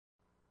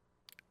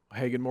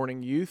Hey, good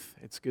morning, youth.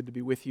 It's good to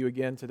be with you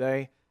again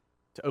today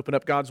to open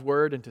up God's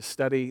Word and to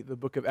study the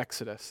book of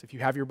Exodus. If you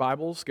have your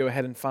Bibles, go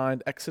ahead and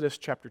find Exodus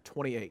chapter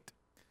 28.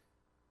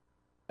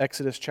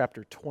 Exodus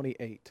chapter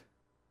 28.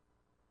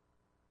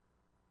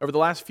 Over the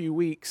last few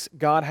weeks,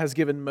 God has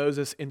given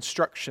Moses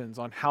instructions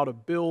on how to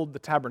build the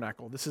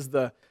tabernacle. This is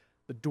the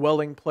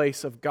dwelling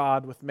place of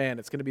God with man.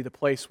 It's going to be the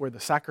place where the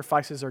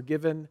sacrifices are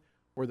given,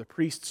 where the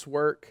priests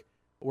work,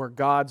 where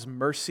God's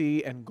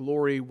mercy and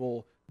glory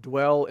will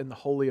dwell in the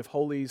Holy of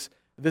Holies.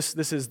 This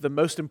is the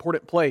most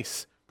important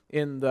place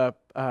in the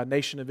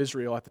nation of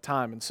Israel at the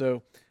time. And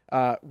so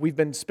we've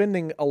been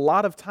spending a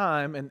lot of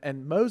time,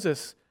 and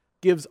Moses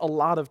gives a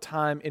lot of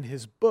time in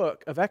his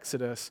book of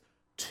Exodus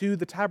to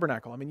the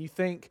tabernacle. I mean, you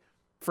think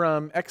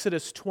from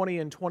Exodus 20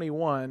 and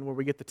 21, where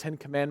we get the Ten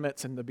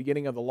Commandments and the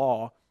beginning of the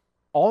law,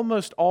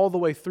 almost all the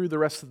way through the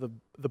rest of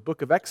the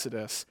book of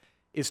Exodus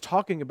is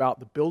talking about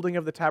the building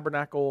of the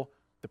tabernacle,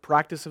 the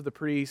practice of the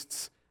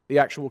priests, the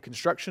actual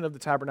construction of the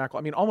tabernacle.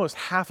 I mean, almost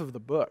half of the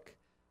book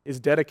is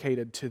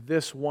dedicated to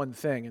this one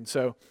thing. And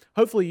so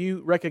hopefully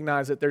you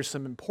recognize that there's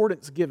some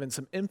importance given,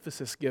 some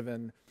emphasis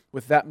given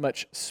with that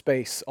much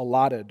space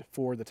allotted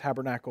for the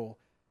tabernacle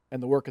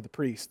and the work of the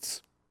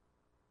priests.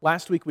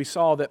 Last week we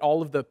saw that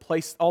all of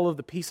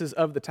the pieces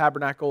of the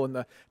tabernacle and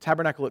the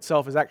tabernacle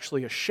itself is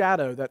actually a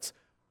shadow that's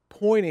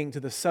pointing to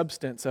the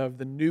substance of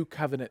the new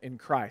covenant in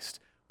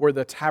Christ, where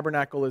the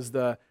tabernacle is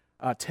the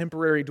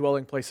temporary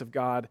dwelling place of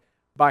God.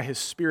 By His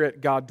Spirit,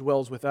 God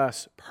dwells with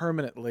us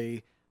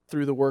permanently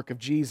through the work of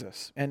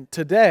Jesus. And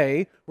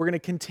today, we're going to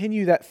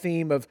continue that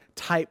theme of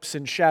types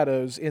and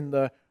shadows in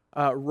the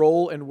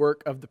role and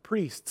work of the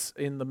priests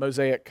in the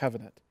Mosaic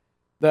covenant.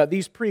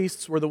 These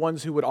priests were the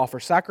ones who would offer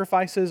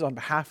sacrifices on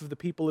behalf of the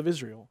people of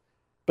Israel.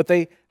 But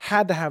they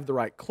had to have the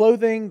right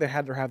clothing, they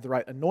had to have the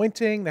right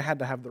anointing, they had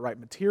to have the right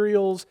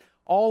materials,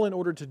 all in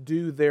order to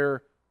do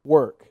their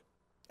work.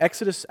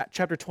 Exodus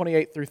chapter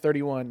 28 through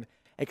 31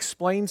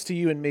 explains to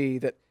you and me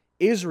that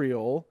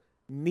Israel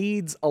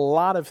needs a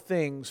lot of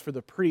things for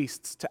the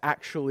priests to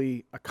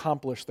actually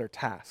accomplish their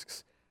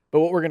tasks. But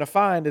what we're going to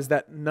find is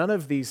that none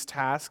of these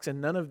tasks and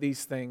none of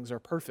these things are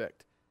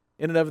perfect.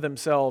 In and of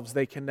themselves,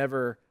 they can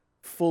never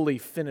fully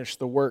finish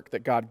the work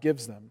that God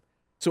gives them.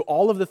 So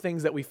all of the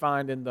things that we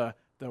find in the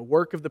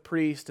work of the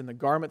priest and the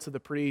garments of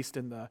the priest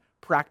and the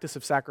practice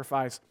of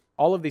sacrifice,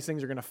 all of these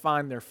things are going to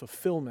find their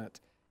fulfillment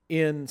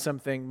in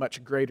something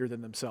much greater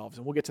than themselves.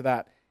 And we'll get to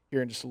that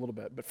here in just a little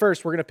bit. But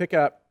first, we're going to pick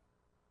up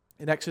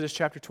in Exodus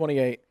chapter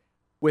 28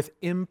 with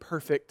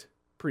imperfect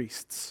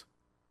priests.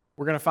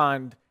 We're going to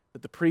find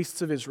that the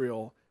priests of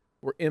Israel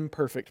were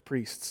imperfect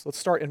priests. Let's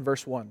start in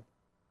verse 1.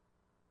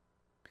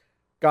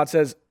 God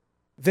says,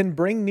 "Then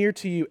bring near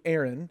to you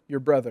Aaron, your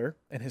brother,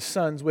 and his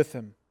sons with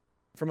him,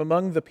 from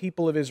among the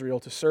people of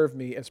Israel to serve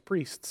me as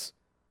priests.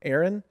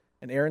 Aaron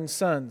and Aaron's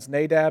sons,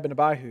 Nadab and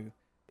Abihu,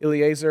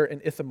 Eleazar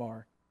and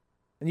Ithamar.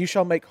 And you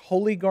shall make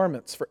holy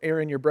garments for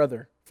Aaron your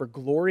brother, for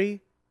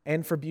glory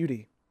and for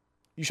beauty.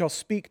 You shall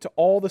speak to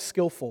all the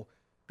skillful,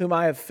 whom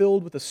I have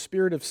filled with a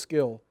spirit of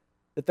skill,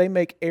 that they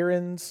make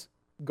Aaron's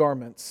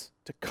garments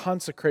to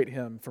consecrate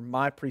him for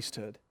my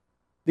priesthood.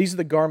 These are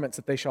the garments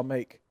that they shall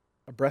make: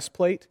 a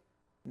breastplate,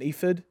 an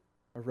ephod,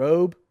 a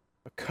robe,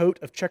 a coat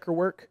of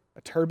checkerwork,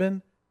 a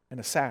turban, and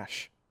a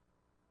sash.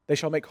 They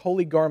shall make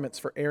holy garments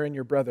for Aaron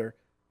your brother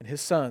and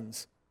his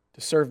sons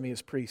to serve me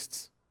as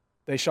priests.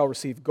 They shall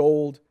receive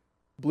gold,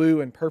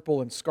 blue and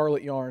purple and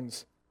scarlet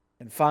yarns,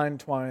 and fine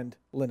twined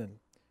linen."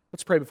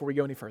 Let's pray before we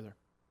go any further.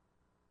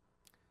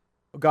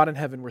 Oh God in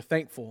heaven, we're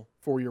thankful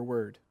for your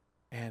word.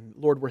 And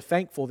Lord, we're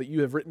thankful that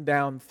you have written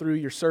down through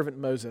your servant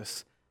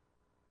Moses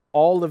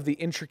all of the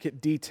intricate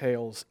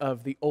details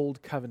of the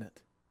old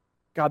covenant.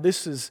 God,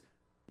 this is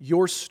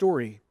your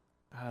story.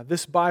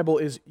 This Bible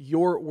is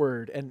your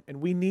word, and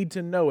we need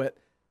to know it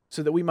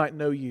so that we might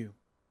know you.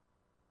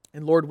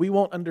 And Lord, we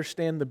won't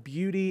understand the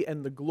beauty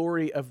and the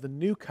glory of the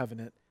new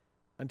covenant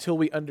until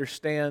we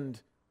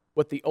understand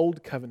what the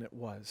old covenant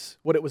was,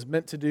 what it was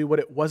meant to do, what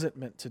it wasn't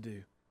meant to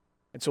do.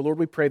 And so, Lord,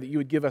 we pray that you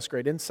would give us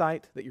great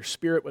insight, that your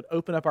Spirit would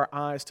open up our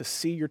eyes to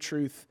see your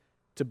truth,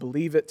 to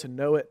believe it, to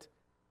know it,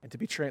 and to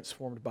be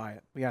transformed by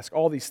it. We ask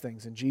all these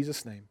things in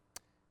Jesus' name.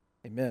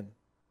 Amen.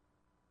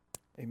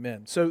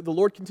 Amen. So the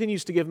Lord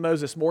continues to give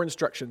Moses more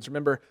instructions.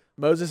 Remember,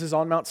 Moses is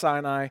on Mount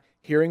Sinai,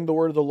 hearing the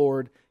word of the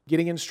Lord,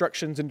 getting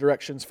instructions and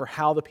directions for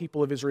how the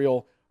people of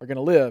Israel are going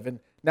to live.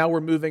 And now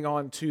we're moving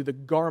on to the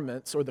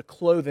garments or the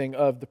clothing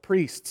of the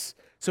priests.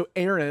 So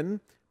Aaron,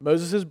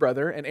 Moses'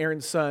 brother, and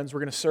Aaron's sons were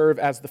going to serve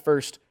as the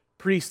first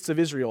priests of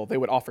Israel. They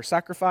would offer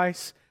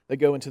sacrifice, they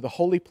go into the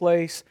holy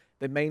place,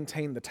 they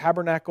maintain the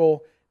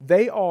tabernacle.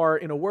 They are,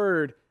 in a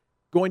word,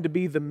 going to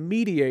be the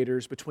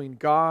mediators between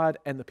God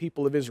and the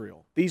people of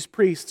Israel. These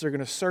priests are going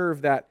to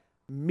serve that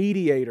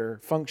mediator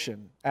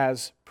function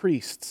as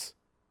priests.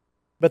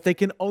 But they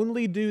can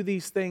only do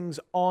these things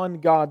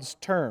on God's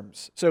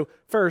terms. So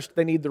first,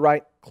 they need the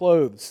right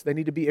clothes. They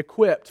need to be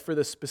equipped for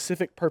the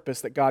specific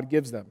purpose that God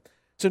gives them.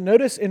 So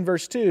notice in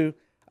verse 2,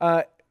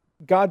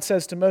 God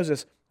says to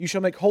Moses, "You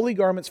shall make holy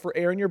garments for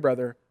Aaron your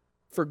brother,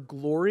 for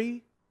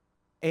glory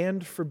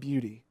and for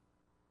beauty.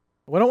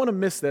 We don't want to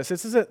miss this.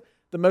 This isn't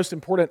the most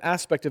important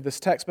aspect of this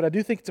text, but I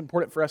do think it's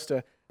important for us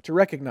to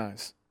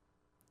recognize.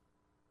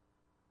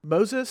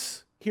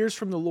 Moses hears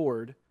from the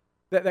Lord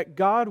that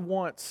God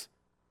wants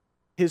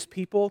his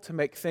people to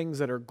make things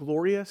that are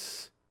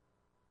glorious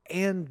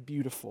and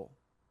beautiful.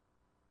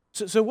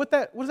 So what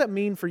does that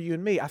mean for you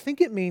and me? I think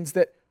it means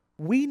that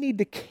we need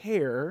to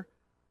care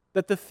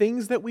that the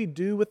things that we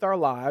do with our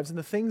lives and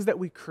the things that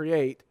we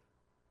create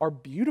are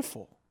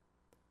beautiful.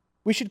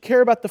 We should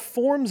care about the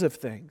forms of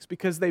things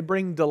because they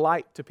bring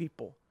delight to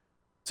people.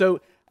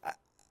 So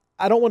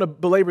I don't want to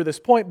belabor this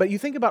point, but you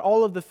think about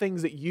all of the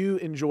things that you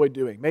enjoy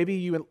doing. Maybe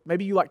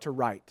you like to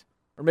write,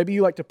 or maybe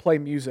you like to play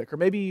music, or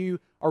maybe you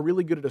are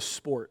really good at a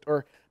sport,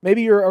 or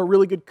maybe you're a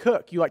really good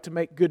cook. You like to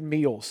make good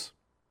meals.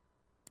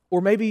 Or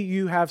maybe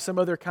you have some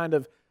other kind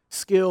of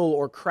skill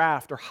or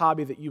craft or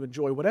hobby that you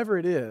enjoy. Whatever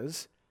it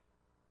is,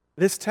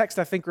 this text,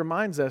 I think,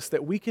 reminds us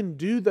that we can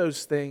do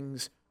those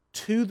things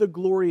to the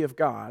glory of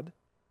God,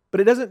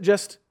 but it doesn't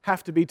just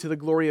have to be to the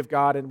glory of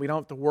God and we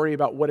don't have to worry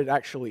about what it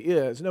actually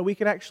is. No, we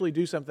can actually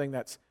do something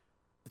that's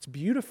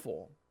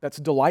beautiful, that's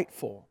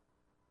delightful.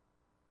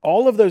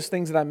 All of those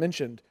things that I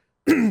mentioned,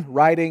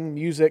 writing,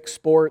 music,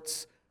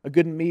 sports, a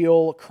good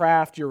meal,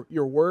 craft,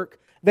 your work,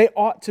 they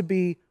ought to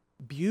be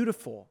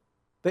beautiful.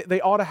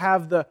 They ought to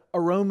have the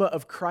aroma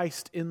of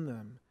Christ in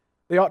them.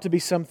 They ought to be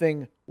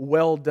something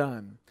well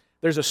done.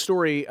 There's a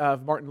story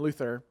of Martin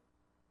Luther,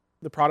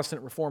 the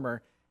Protestant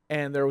reformer,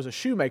 and there was a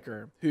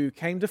shoemaker who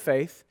came to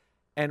faith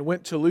and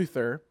went to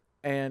Luther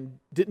and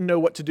didn't know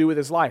what to do with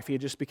his life. He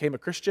had just became a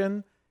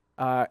Christian.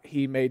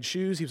 He made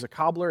shoes. He was a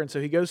cobbler. And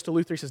so he goes to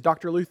Luther. He says,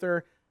 Dr.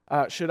 Luther,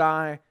 should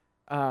I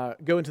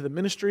go into the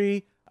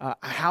ministry?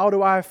 How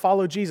do I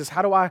follow Jesus?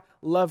 How do I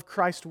love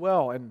Christ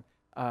well? And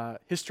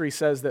history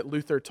says that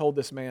Luther told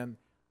this man,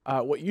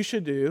 what you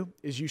should do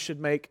is you should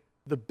make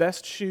the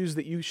best shoes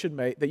that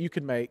you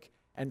could make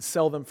and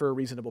sell them for a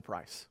reasonable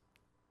price.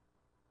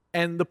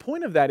 And the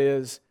point of that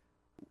is,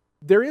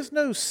 there is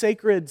no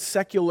sacred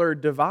secular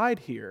divide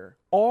here.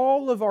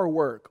 All of our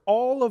work,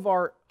 all of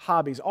our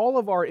hobbies, all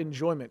of our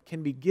enjoyment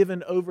can be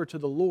given over to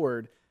the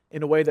Lord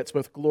in a way that's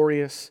both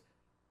glorious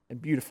and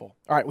beautiful.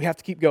 All right, we have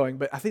to keep going,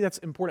 but I think that's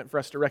important for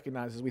us to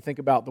recognize as we think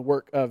about the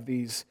work of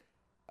these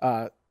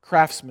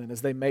craftsmen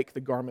as they make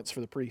the garments for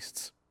the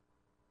priests.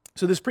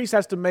 So this priest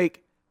has to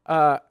make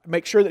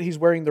sure that he's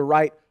wearing the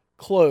right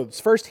clothes.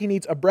 First, he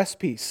needs a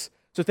breastpiece.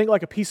 So think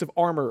like a piece of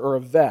armor or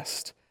a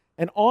vest.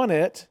 And on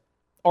it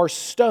are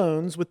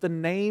stones with the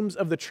names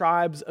of the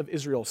tribes of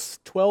Israel,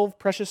 12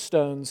 precious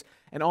stones,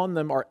 and on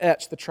them are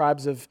etched the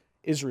tribes of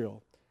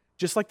Israel.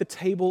 Just like the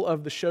table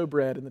of the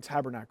showbread in the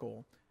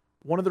tabernacle,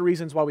 one of the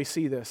reasons why we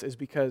see this is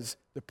because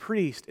the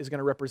priest is going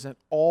to represent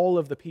all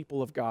of the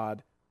people of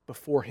God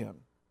before him.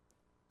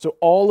 So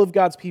all of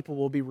God's people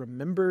will be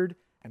remembered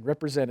and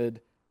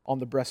represented on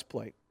the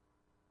breastplate.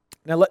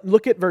 Now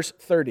look at verse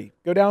 30.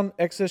 Go down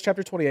Exodus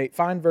chapter 28,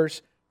 find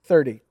verse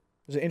 30.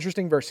 There's an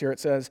interesting verse here.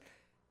 It says,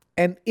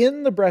 "And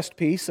in the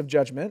breastpiece of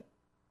judgment,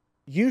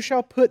 you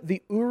shall put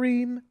the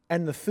Urim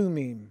and the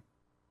Thummim,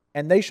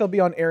 and they shall be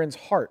on Aaron's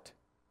heart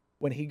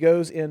when he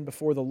goes in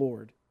before the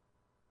Lord.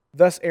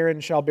 Thus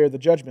Aaron shall bear the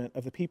judgment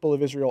of the people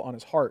of Israel on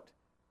his heart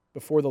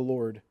before the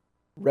Lord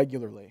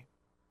regularly."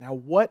 Now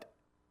what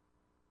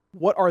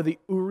are the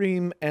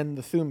Urim and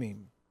the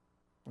Thummim?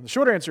 And the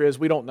short answer is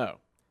we don't know.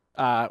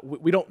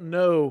 We don't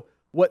know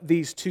what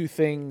these two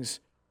things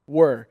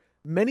were.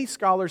 Many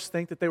scholars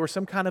think that they were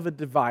some kind of a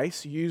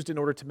device used in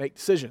order to make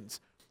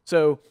decisions.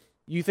 So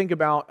you think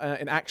about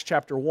in Acts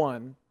chapter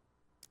 1,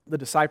 the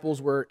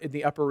disciples were in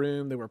the upper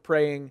room, they were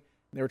praying, and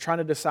they were trying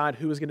to decide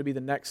who was going to be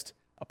the next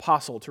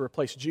apostle to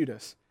replace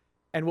Judas.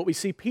 And what we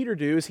see Peter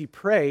do is he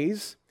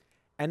prays,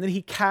 and then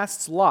he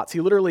casts lots. He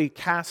literally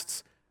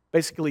casts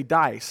basically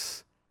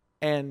dice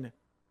and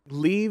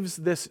leaves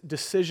this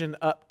decision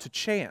up to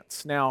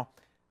chance. Now,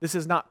 this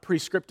is not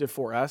prescriptive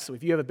for us. So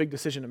if you have a big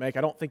decision to make,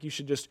 I don't think you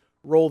should just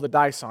roll the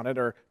dice on it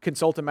or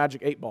consult a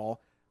magic 8-ball.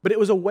 But it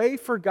was a way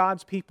for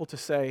God's people to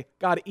say,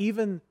 God,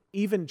 even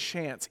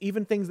chance,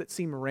 even things that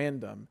seem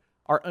random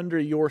are under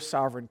your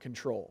sovereign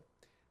control.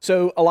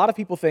 So a lot of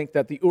people think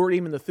that the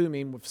Urim and the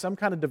Thummim were some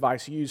kind of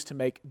device used to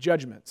make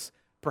judgments.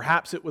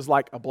 Perhaps it was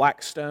like a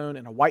black stone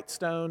and a white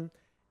stone,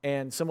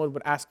 and someone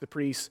would ask the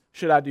priest,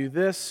 should I do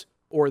this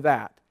or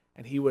that?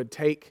 And he would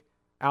take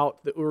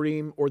out the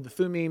Urim or the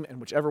Thummim,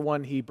 and whichever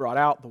one he brought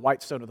out, the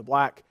white stone or the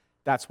black,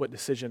 that's what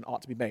decision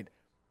ought to be made.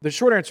 The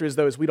short answer is,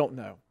 though, is we don't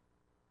know.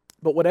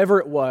 But whatever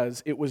it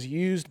was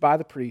used by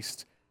the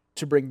priest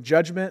to bring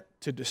judgment,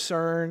 to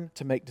discern,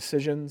 to make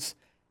decisions,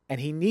 and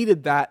he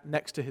needed that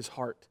next to his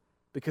heart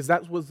because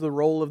that was the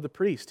role of the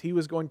priest. He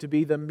was going to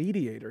be the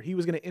mediator. He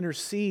was going to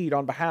intercede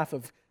on behalf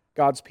of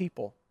God's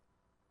people.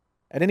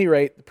 At any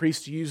rate, the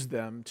priest used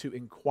them to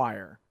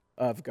inquire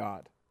of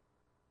God.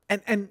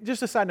 And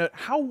just a side note,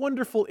 how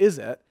wonderful is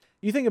it?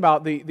 You think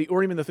about the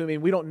Urim and the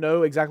Thummim, we don't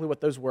know exactly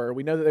what those were.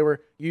 We know that they were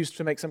used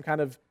to make some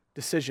kind of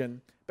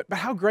decision. But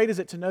how great is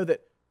it to know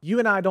that you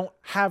and I don't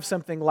have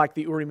something like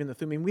the Urim and the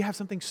Thummim. We have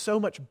something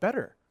so much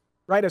better,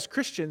 right? As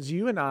Christians,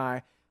 you and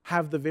I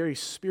have the very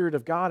Spirit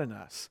of God in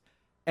us.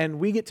 And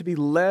we get to be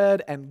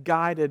led and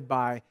guided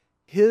by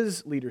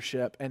His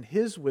leadership and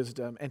His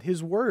wisdom and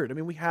His word. I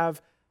mean, we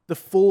have the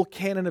full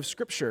canon of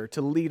Scripture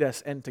to lead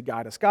us and to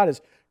guide us. God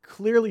has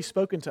clearly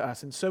spoken to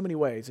us in so many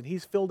ways, and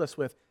He's filled us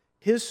with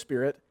His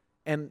Spirit,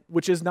 and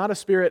which is not a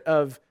spirit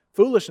of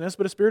foolishness,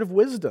 but a spirit of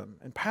wisdom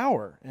and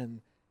power. And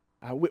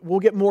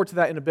we'll get more to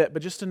that in a bit,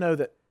 but just to know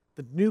that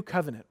the new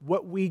covenant,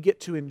 what we get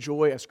to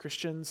enjoy as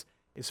Christians,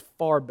 is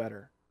far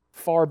better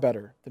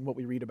than what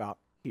we read about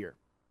here.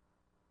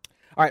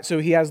 All right, so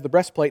he has the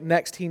breastplate.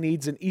 Next, he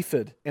needs an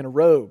ephod and a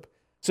robe.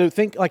 So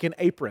think like an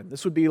apron.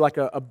 This would be like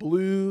a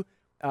blue,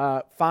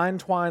 fine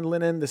twined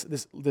linen,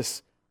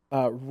 this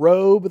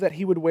robe that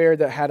he would wear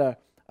that had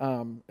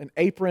an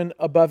apron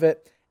above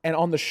it. And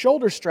on the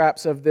shoulder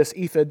straps of this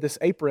ephod, this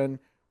apron,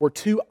 were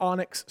 2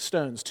 onyx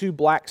stones, 2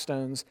 black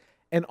stones.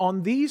 And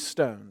on these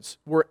stones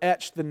were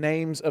etched the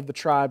names of the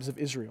tribes of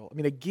Israel. I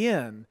mean,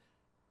 again,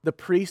 the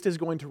priest is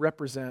going to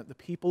represent the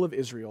people of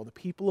Israel, the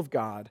people of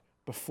God,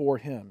 before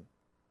him.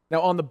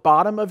 Now, on the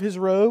bottom of his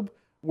robe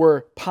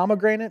were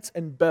pomegranates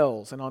and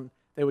bells, and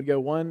they would go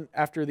one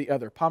after the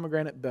other,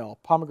 pomegranate,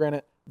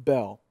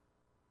 bell.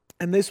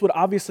 And this would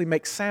obviously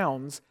make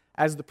sounds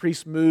as the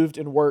priest moved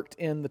and worked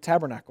in the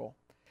tabernacle.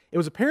 It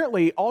was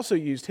apparently also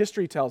used,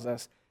 history tells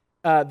us,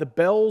 the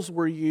bells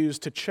were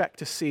used to check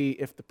to see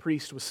if the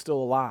priest was still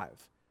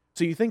alive.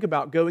 So you think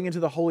about going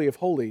into the Holy of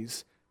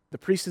Holies, the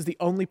priest is the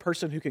only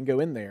person who can go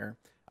in there.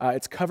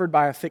 It's covered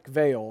by a thick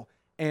veil,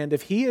 and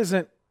if he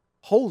isn't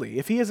holy,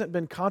 if he hasn't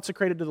been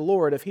consecrated to the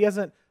Lord, if he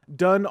hasn't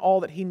done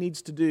all that he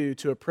needs to do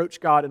to approach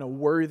God in a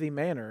worthy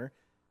manner,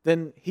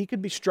 then he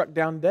could be struck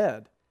down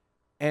dead.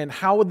 And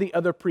how would the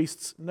other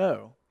priests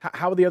know?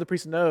 How would the other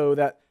priests know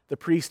that the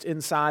priest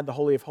inside the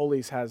Holy of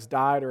Holies has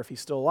died or if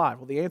he's still alive?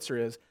 Well, the answer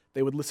is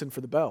they would listen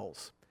for the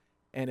bells.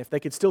 And if they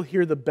could still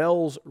hear the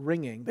bells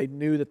ringing, they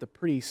knew that the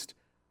priest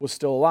was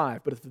still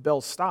alive. But if the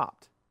bells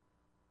stopped,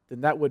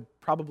 then that would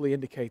probably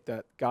indicate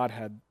that God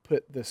had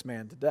put this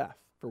man to death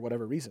for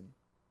whatever reason.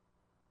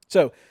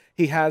 So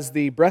he has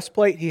the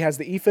breastplate, he has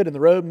the ephod and the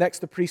robe. Next,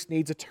 the priest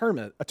needs a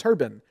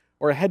turban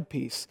or a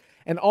headpiece.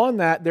 And on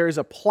that, there is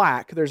a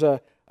plaque, there's an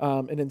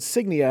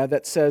insignia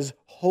that says,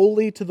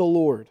 "Holy to the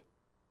Lord."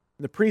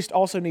 And the priest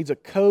also needs a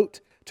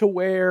coat to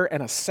wear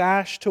and a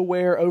sash to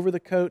wear over the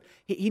coat.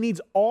 He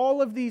needs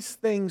all of these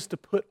things to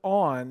put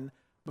on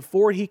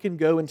before he can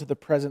go into the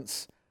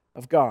presence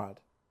of God.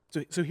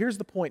 So here's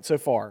the point so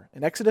far.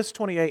 In Exodus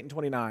 28 and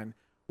 29,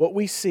 what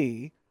we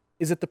see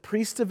is that the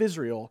priests of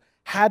Israel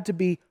had to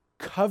be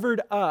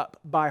covered up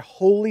by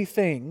holy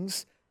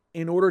things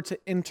in order to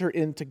enter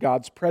into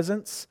God's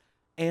presence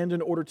and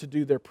in order to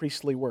do their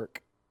priestly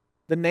work.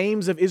 The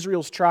names of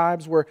Israel's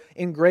tribes were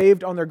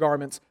engraved on their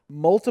garments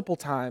multiple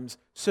times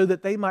so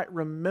that they might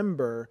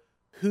remember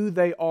who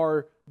they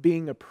are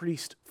being a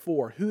priest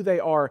for, who they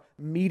are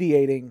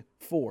mediating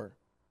for.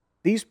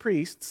 These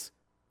priests,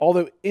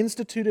 although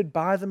instituted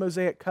by the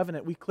Mosaic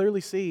covenant, we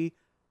clearly see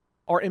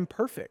are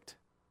imperfect.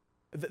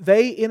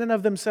 They in and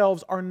of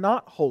themselves are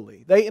not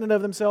holy. They in and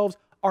of themselves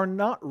are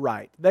not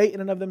right. They in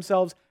and of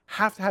themselves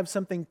have to have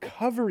something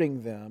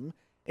covering them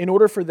in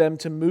order for them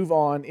to move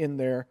on in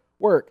their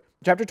work.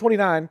 Chapter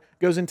 29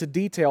 goes into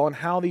detail on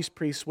how these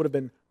priests would have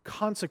been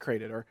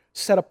consecrated or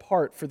set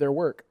apart for their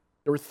work.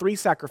 There were 3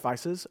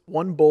 sacrifices,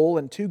 1 bull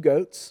and 2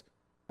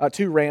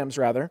 rams,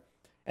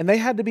 and they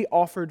had to be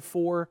offered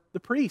for the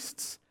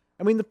priests.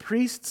 I mean, the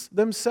priests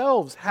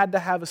themselves had to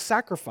have a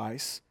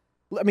sacrifice.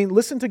 I mean,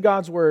 listen to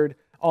God's word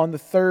on the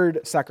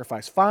 3rd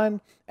sacrifice. Find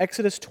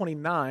Exodus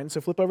 29,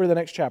 so flip over to the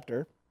next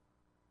chapter,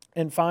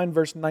 and find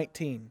verse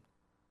 19.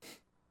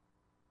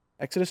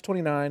 Exodus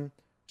 29,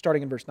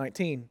 starting in verse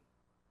 19.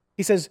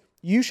 He says,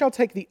 "You shall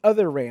take the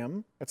other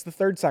ram," that's the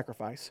 3rd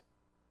sacrifice,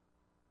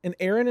 "and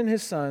Aaron and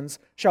his sons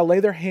shall lay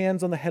their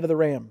hands on the head of the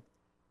ram.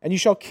 And you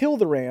shall kill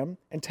the ram,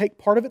 and take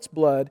part of its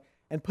blood,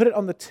 and put it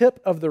on the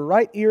tip of the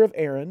right ear of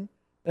Aaron,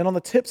 and on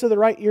the tips of the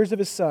right ears of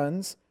his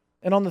sons,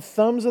 and on the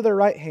thumbs of their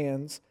right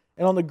hands,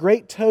 and on the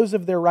great toes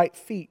of their right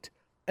feet,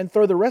 and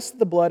throw the rest of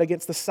the blood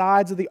against the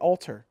sides of the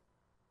altar.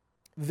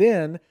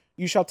 Then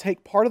you shall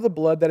take part of the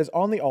blood that is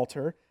on the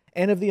altar,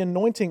 and of the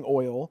anointing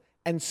oil,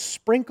 and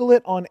sprinkle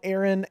it on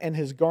Aaron and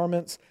his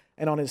garments,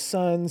 and on his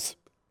sons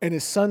and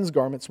his sons'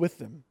 garments with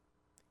them.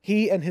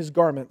 He and his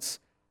garments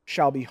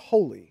shall be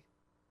holy,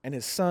 and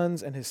his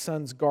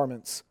sons'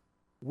 garments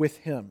with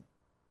him."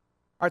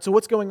 All right, so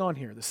what's going on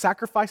here? The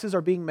sacrifices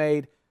are being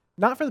made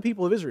not for the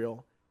people of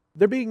Israel,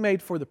 they're being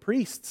made for the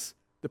priests.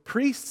 The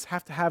priests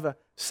have to have a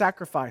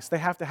sacrifice. They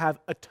have to have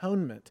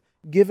atonement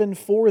given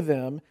for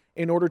them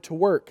in order to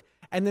work.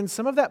 And then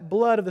some of that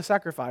blood of the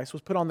sacrifice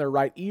was put on their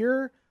right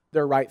ear,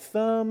 their right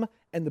thumb,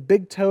 and the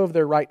big toe of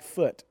their right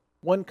foot.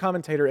 One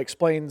commentator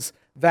explains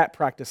that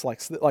practice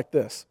like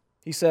this.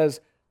 He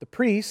says, the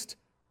priest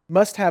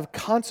must have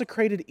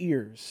consecrated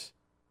ears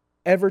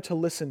ever to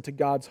listen to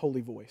God's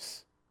holy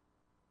voice,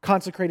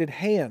 consecrated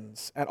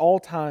hands at all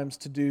times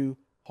to do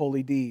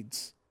holy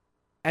deeds,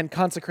 and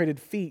consecrated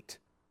feet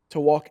to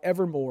walk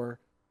evermore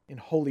in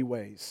holy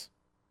ways.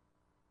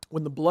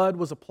 when the blood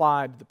was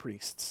applied to the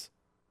priests,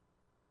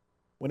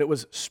 when it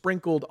was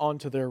sprinkled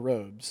onto their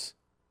robes,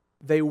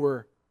 they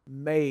were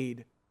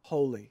made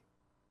holy.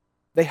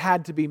 They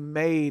had to be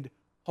made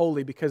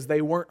holy because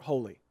they weren't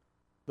holy.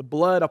 The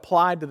blood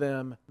applied to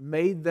them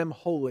made them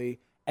holy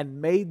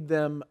and made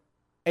them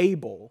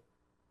able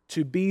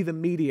to be the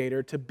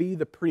mediator, to be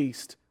the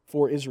priest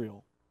for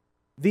Israel.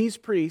 These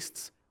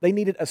priests, they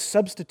needed a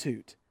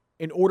substitute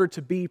in order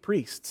to be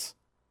priests.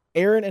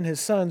 Aaron and his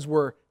sons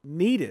were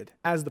needed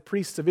as the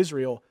priests of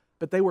Israel,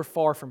 but they were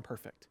far from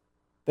perfect.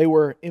 They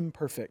were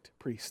imperfect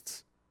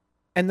priests.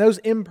 And those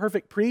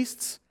imperfect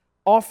priests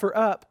offer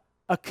up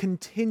a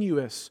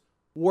continuous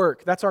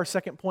work. That's our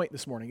second point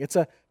this morning. It's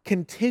a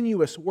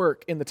continuous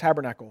work in the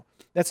tabernacle.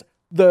 That's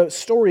the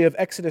story of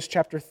Exodus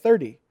chapter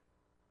 30.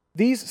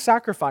 These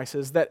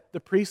sacrifices that the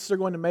priests are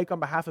going to make on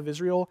behalf of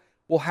Israel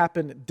will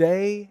happen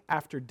day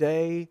after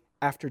day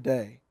after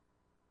day.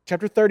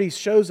 Chapter 30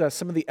 shows us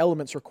some of the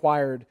elements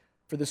required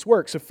for this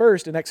work. So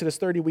first, in Exodus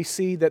 30, we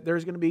see that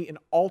there's going to be an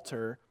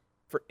altar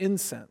for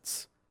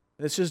incense.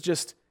 And this is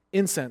just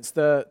incense,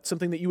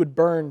 something that you would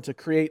burn to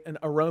create an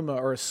aroma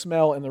or a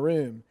smell in the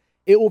room.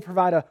 It will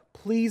provide a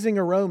pleasing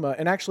aroma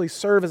and actually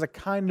serve as a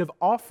kind of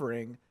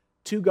offering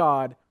to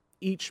God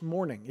each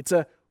morning. It's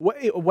a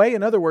way,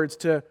 in other words,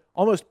 to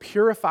almost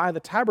purify the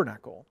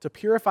tabernacle, to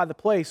purify the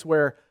place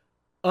where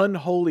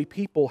unholy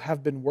people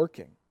have been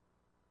working.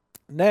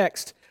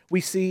 Next, we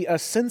see a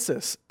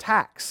census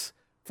tax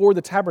for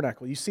the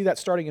tabernacle. You see that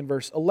starting in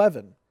verse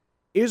 11.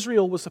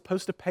 Israel was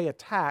supposed to pay a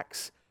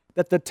tax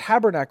that the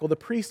tabernacle, the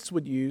priests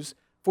would use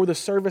for the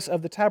service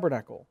of the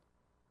tabernacle.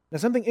 Now,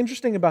 something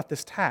interesting about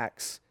this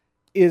tax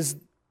is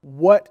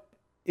what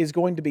is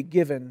going to be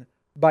given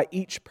by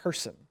each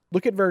person.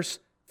 Look at verse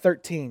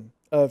 13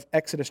 of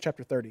Exodus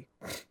chapter 30.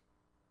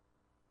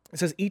 It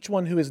says, "Each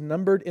one who is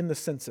numbered in the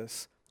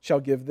census shall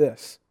give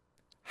this,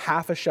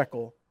 half a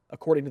shekel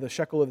according to the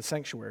shekel of the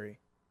sanctuary."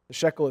 The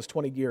shekel is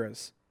 20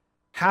 gerahs.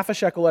 Half a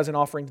shekel as an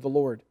offering to the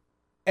Lord.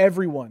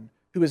 Everyone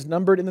who is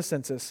numbered in the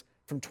census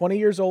from 20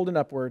 years old and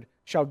upward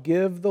shall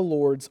give the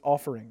Lord's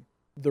offering.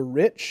 The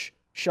rich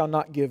shall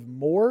not give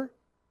more,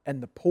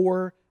 and the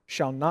poor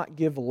shall not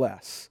give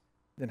less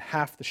than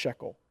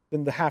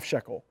the half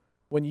shekel,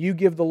 when you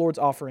give the Lord's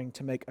offering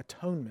to make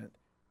atonement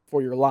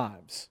for your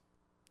lives.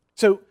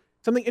 So,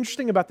 something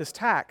interesting about this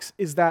tax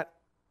is that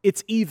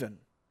it's even.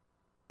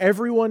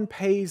 Everyone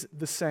pays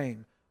the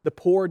same. The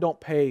poor don't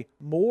pay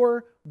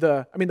more.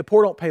 The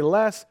poor don't pay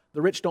less.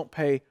 The rich don't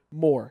pay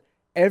more.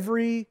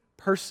 Every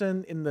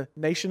person in the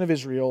nation of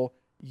Israel,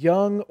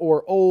 young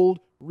or old,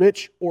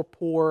 rich or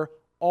poor,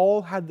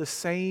 all had the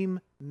same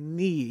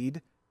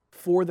need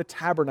for the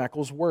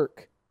tabernacle's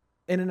work.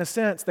 And in a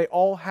sense, they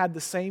all had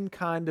the same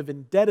kind of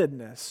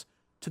indebtedness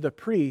to the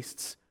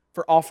priests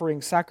for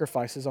offering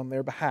sacrifices on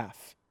their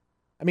behalf.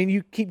 I mean,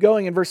 you keep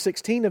going in verse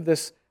 16 of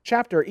this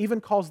chapter, it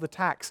even calls the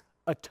tax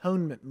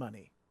atonement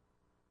money.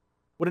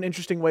 What an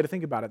interesting way to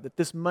think about it, that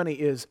this money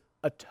is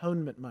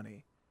atonement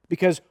money.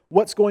 Because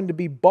what's going to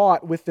be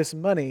bought with this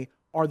money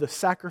are the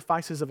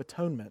sacrifices of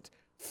atonement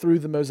through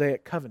the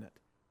Mosaic covenant.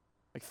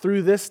 Like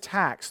through this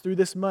tax, through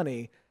this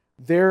money,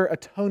 their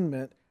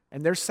atonement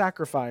and their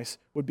sacrifice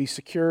would be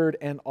secured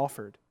and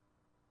offered.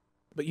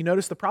 But you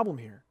notice the problem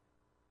here.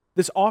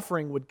 This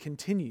offering would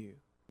continue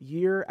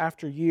year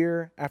after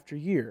year after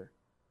year.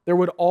 There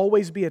would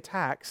always be a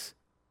tax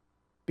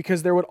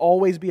because there would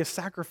always be a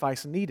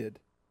sacrifice needed.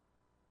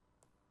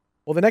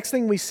 Well, the next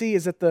thing we see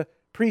is that the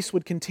priests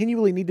would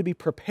continually need to be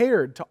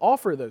prepared to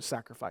offer those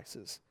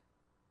sacrifices.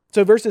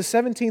 So verses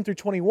 17 through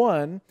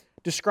 21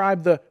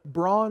 describe the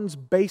bronze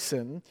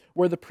basin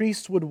where the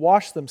priests would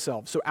wash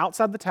themselves. So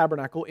outside the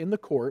tabernacle, in the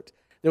court,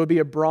 there would be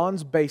a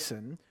bronze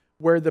basin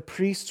where the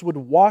priests would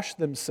wash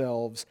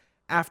themselves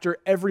after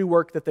every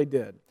work that they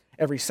did.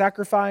 Every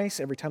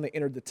sacrifice, every time they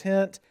entered the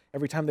tent,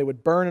 every time they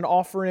would burn an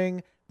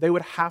offering, they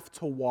would have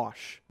to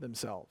wash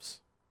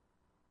themselves.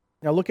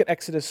 Now look at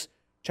Exodus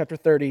chapter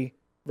 30,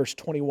 verse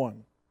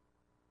 21.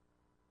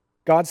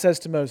 God says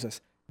to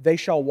Moses, "They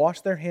shall wash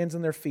their hands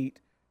and their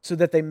feet so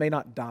that they may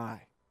not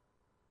die.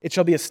 It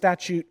shall be a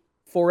statute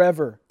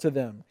forever to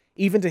them,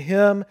 even to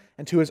him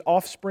and to his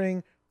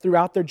offspring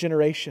throughout their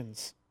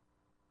generations."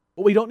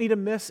 What we don't need to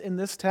miss in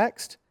this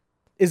text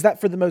is that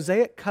for the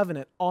Mosaic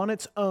covenant on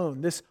its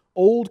own, this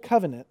old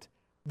covenant,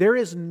 there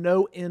is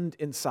no end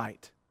in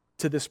sight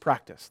to this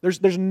practice.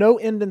 There's no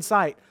end in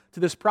sight to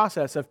this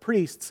process of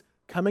priests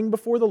coming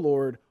before the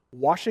Lord,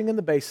 washing in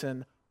the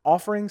basin,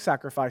 offering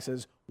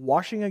sacrifices,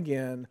 washing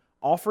again,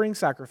 offering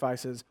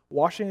sacrifices,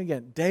 washing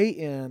again, day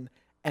in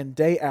and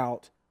day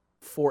out,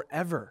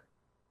 forever.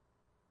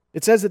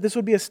 It says that this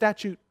would be a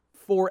statute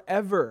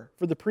forever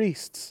for the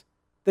priests.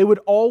 They would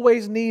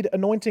always need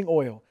anointing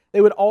oil.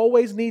 They would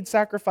always need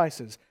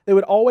sacrifices. They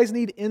would always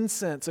need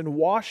incense and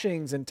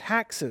washings and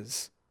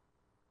taxes.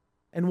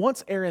 And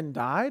once Aaron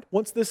died,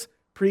 once this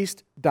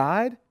priest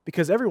died,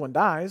 because everyone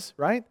dies,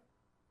 right?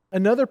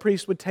 Another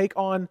priest would take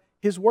on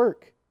his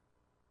work.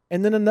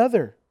 And then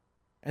another.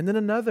 And then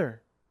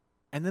another.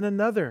 And then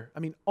another. I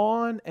mean,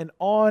 on and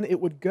on it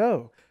would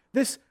go.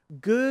 This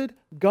good,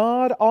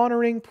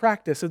 God-honoring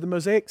practice of the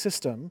Mosaic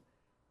system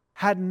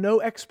had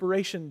no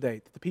expiration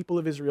date that the people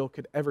of Israel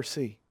could ever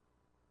see.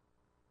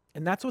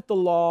 And that's what the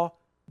law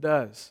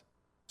does.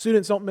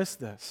 Students, don't miss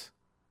this.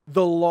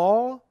 The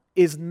law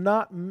is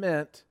not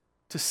meant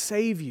to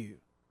save you.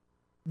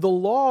 The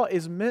law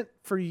is meant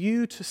for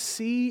you to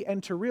see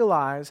and to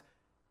realize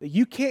that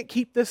you can't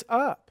keep this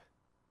up.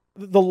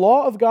 The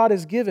law of God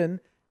is given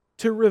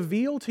to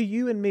reveal to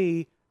you and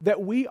me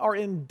that we are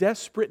in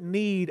desperate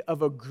need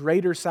of a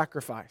greater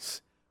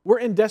sacrifice. We're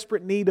in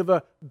desperate need of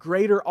a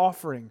greater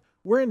offering.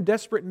 We're in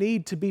desperate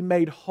need to be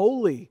made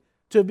holy,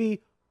 to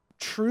be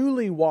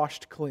truly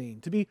washed clean,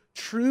 to be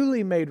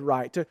truly made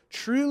right, to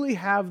truly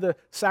have the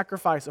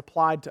sacrifice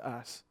applied to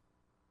us.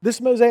 This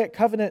Mosaic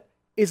covenant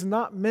is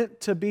not meant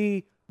to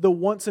be the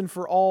once and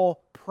for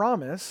all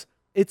promise.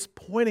 It's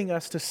pointing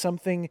us to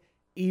something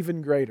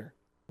even greater.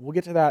 We'll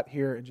get to that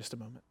here in just a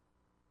moment.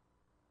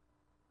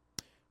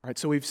 All right,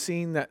 so we've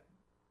seen that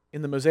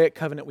in the Mosaic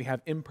covenant we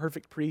have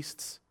imperfect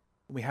priests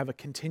and we have a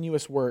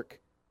continuous work.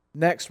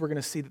 Next, we're going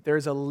to see that there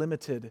is a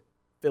limited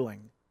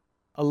filling.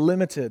 A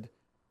limited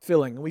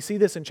filling. And we see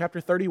this in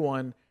chapter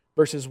 31,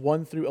 verses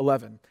 1 through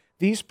 11.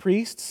 These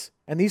priests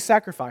and these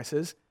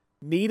sacrifices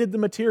needed the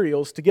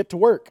materials to get to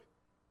work.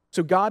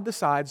 So God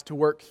decides to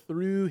work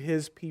through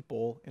His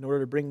people in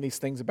order to bring these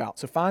things about.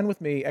 So find with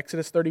me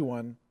Exodus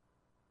 31.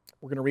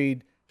 We're going to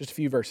read just a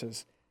few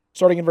verses.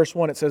 Starting in verse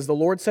 1, it says, "The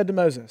Lord said to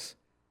Moses,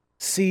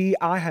 'See,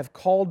 I have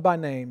called by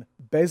name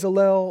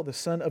Bezalel, the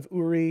son of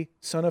Uri,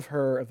 son of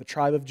Hur, of the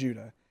tribe of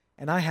Judah,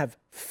 and I have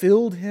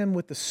filled him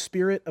with the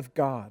Spirit of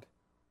God,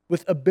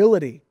 with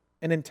ability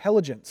and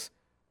intelligence,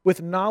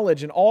 with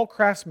knowledge and all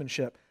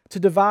craftsmanship, to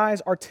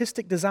devise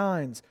artistic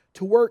designs,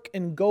 to work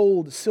in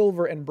gold,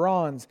 silver, and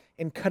bronze,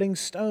 in cutting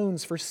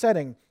stones for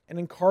setting, and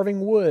in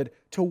carving wood,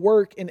 to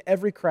work in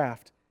every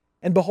craft.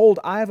 And behold,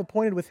 I have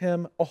appointed with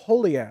him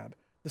Aholiab,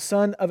 the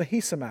son of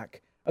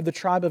Ahisamach, of the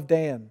tribe of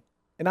Dan.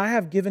 And I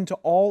have given to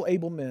all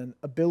able men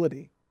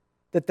ability,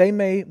 that they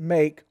may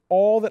make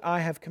all that I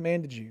have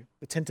commanded you,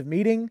 the tent of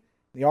meeting,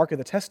 the ark of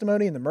the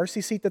testimony, and the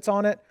mercy seat that's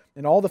on it,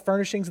 and all the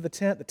furnishings of the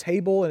tent, the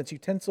table and its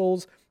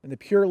utensils, and the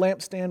pure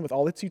lampstand with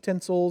all its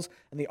utensils,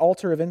 and the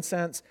altar of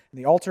incense, and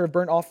the altar of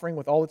burnt offering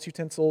with all its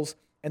utensils,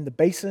 and the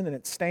basin and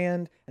its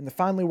stand, and the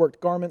finely worked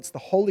garments, the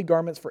holy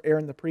garments for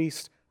Aaron the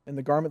priest, and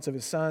the garments of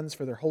his sons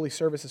for their holy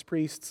service as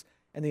priests,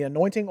 and the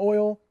anointing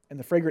oil, and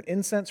the fragrant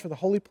incense for the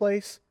holy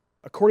place.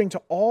 According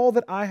to all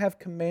that I have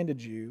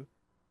commanded you,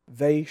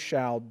 they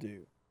shall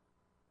do.'"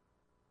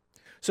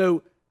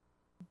 So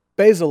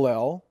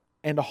Bezalel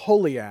and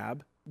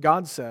Aholiab,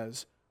 God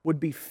says, would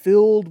be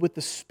filled with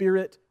the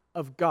Spirit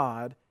of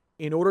God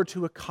in order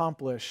to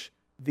accomplish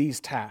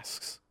these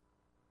tasks.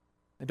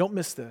 And don't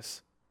miss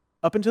this.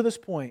 Up until this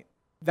point,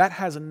 that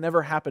has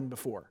never happened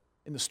before.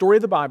 In the story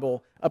of the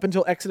Bible, up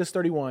until Exodus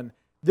 31,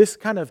 this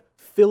kind of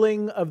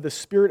filling of the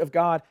Spirit of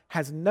God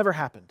has never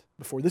happened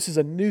before. This is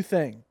a new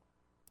thing.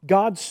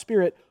 God's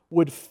Spirit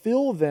would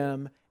fill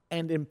them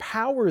and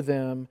empower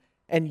them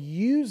and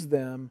use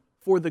them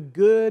for the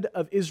good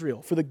of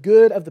Israel, for the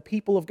good of the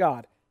people of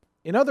God.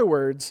 In other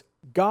words,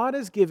 God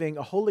is giving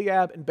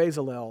Aholiab and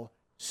Bezalel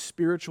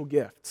spiritual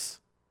gifts.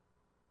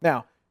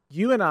 Now,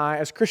 you and I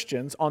as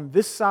Christians, on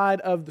this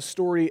side of the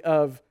story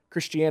of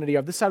Christianity,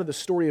 on this side of the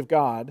story of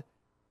God,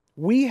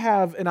 we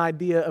have an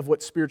idea of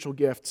what spiritual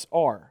gifts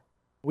are.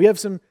 We have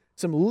some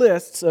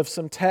lists of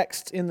some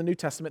texts in the New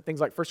Testament, things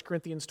like 1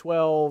 Corinthians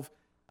 12,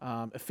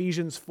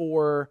 Ephesians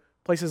 4,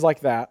 places like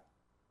that.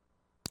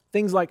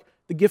 Things like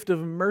the gift of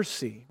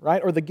mercy,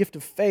 right? Or the gift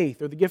of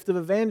faith, or the gift of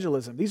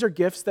evangelism. These are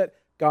gifts that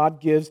God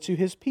gives to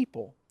His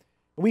people.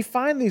 We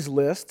find these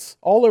lists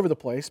all over the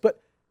place,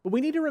 but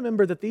we need to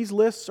remember that these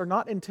lists are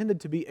not intended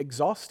to be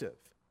exhaustive.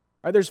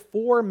 Right? There's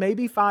 4,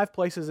 maybe 5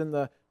 places in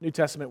the New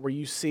Testament where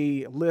you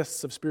see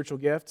lists of spiritual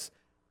gifts,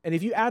 and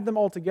if you add them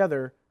all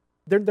together,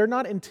 they're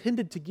not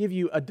intended to give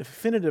you a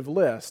definitive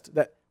list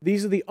that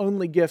these are the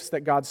only gifts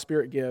that God's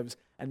Spirit gives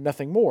and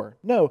nothing more.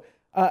 No,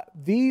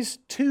 these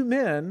 2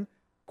 men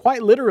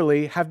quite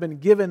literally have been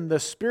given the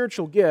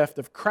spiritual gift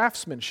of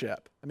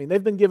craftsmanship. I mean,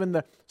 they've been given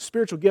the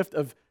spiritual gift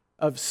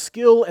of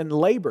skill and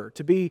labor,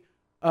 to be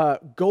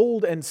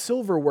gold and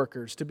silver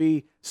workers, to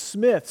be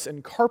smiths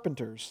and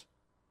carpenters.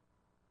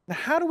 Now,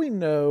 how do we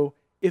know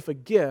if a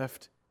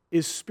gift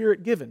is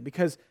Spirit-given?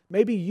 Because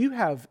maybe you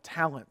have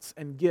talents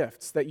and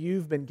gifts that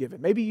you've been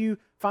given. Maybe you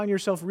find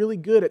yourself really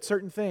good at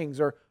certain things,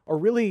 or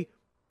really,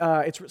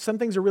 some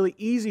things are really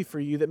easy for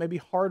you that may be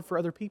hard for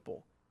other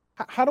people.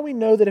 How do we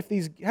know that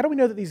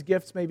these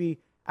gifts may be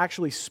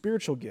actually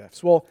spiritual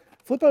gifts? Well,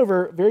 flip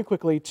over very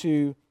quickly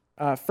to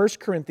 1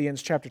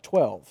 Corinthians chapter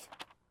 12.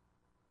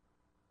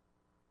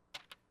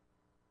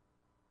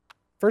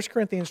 1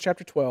 Corinthians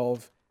chapter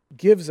 12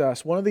 gives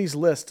us one of these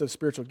lists of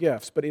spiritual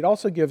gifts, but it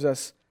also gives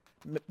us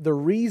the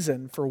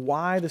reason for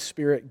why the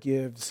Spirit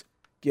gives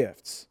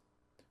gifts.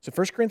 So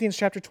 1 Corinthians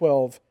chapter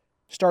 12,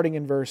 starting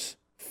in verse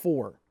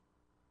 4.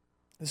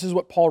 This is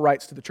what Paul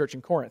writes to the church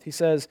in Corinth. He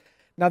says,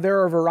 "Now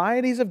there are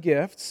varieties of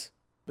gifts,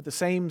 but the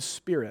same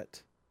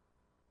Spirit.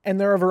 And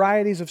there are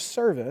varieties of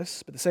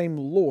service, but the same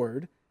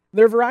Lord.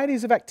 There are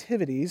varieties of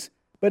activities,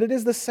 but it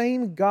is the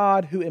same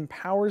God who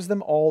empowers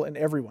them all and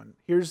everyone.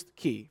 Here's the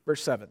key,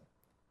 verse 7.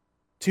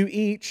 To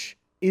each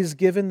is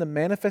given the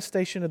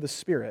manifestation of the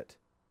Spirit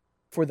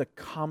for the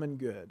common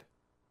good.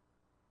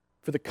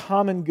 For the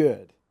common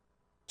good.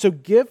 So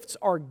gifts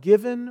are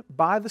given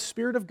by the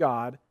Spirit of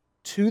God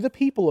to the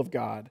people of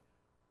God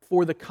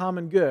for the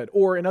common good.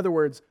 Or in other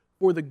words,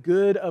 for the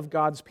good of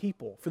God's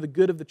people, for the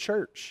good of the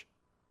church.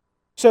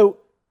 So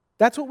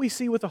that's what we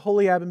see with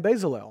Aholiab and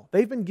Bezalel.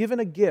 They've been given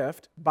a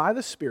gift by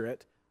the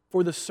Spirit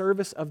for the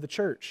service of the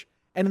church.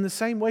 And in the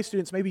same way,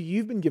 students, maybe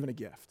you've been given a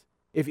gift.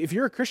 If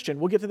you're a Christian,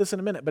 we'll get to this in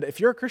a minute, but if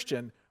you're a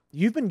Christian,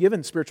 you've been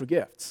given spiritual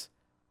gifts.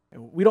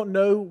 We don't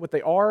know what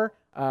they are.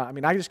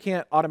 I just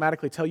can't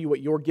automatically tell you what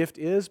your gift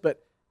is,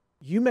 but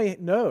you may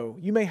know,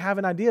 you may have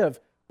an idea of,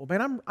 well,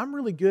 man, I'm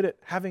really good at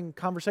having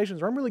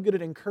conversations, or I'm really good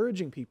at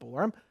encouraging people,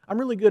 or I'm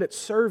really good at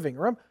serving,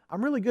 or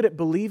I'm really good at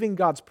believing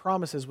God's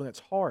promises when it's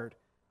hard.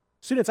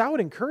 Students, I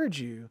would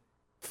encourage you,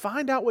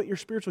 find out what your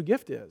spiritual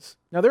gift is.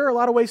 Now, there are a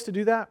lot of ways to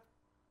do that.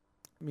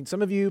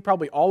 Some of you,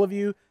 probably all of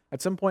you,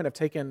 at some point have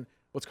taken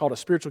what's called a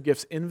spiritual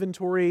gifts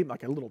inventory,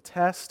 like a little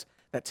test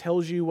that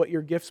tells you what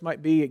your gifts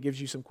might be. It gives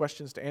you some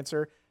questions to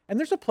answer. And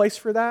there's a place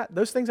for that.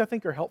 Those things I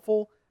think are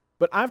helpful.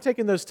 But I've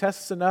taken those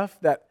tests enough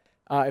that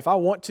if I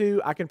want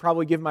to, I can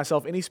probably give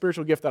myself any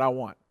spiritual gift that I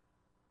want.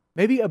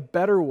 Maybe a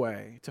better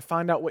way to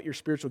find out what your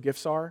spiritual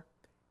gifts are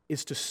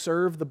is to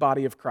serve the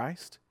body of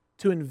Christ,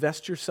 to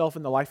invest yourself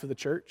in the life of the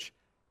church,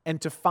 and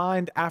to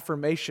find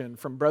affirmation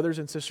from brothers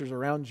and sisters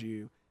around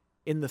you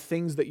in the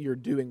things that you're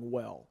doing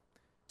well.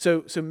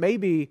 So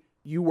maybe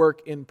you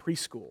work in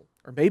preschool,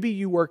 or maybe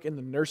you work in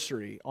the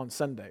nursery on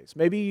Sundays.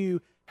 Maybe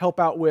you help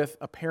out with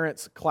a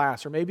parent's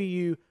class, or maybe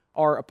you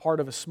are a part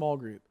of a small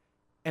group.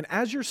 And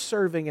as you're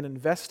serving and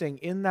investing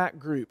in that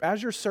group,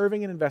 as you're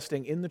serving and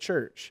investing in the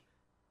church,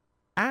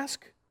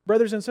 ask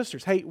brothers and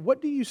sisters, hey,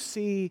 what do you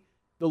see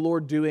the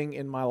Lord doing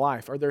in my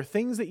life? Are there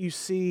things that you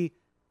see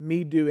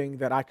me doing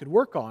that I could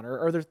work on? Or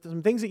are there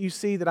some things that you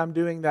see that I'm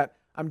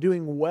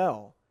doing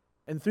well?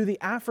 And through the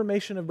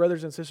affirmation of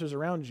brothers and sisters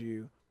around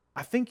you,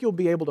 I think you'll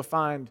be able to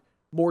find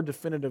more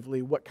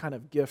definitively what kind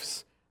of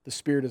gifts the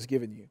Spirit has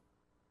given you.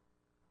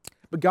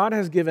 But God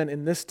has given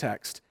in this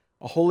text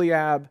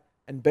Aholiab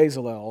and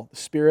Bezalel the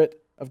Spirit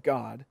of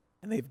God,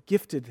 and they've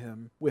gifted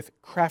him with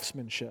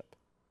craftsmanship.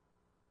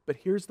 But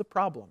here's the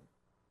problem.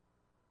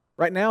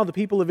 Right now, the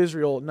people of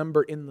Israel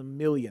number in the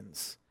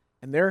millions,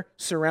 and they're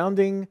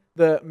surrounding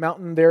the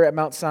mountain there at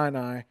Mount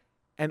Sinai,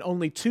 and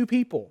only 2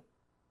 people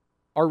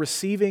are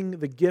receiving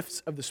the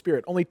gifts of the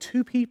Spirit. Only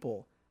 2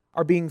 people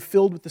are being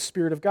filled with the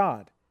Spirit of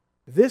God.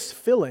 This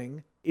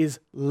filling is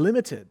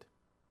limited.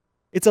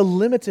 It's a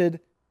limited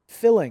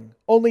filling.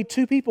 Only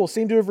 2 people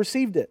seem to have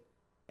received it.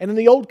 And in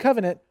the Old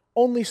Covenant,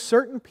 only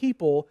certain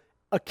people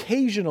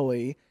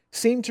occasionally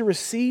seem to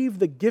receive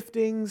the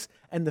giftings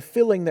and the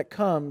filling that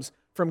comes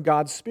from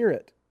God's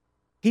Spirit.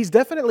 He's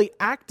definitely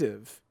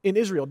active in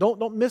Israel.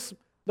 Don't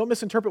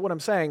misinterpret what I'm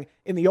saying.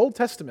 In the Old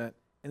Testament,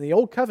 in the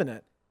Old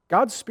Covenant,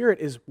 God's Spirit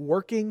is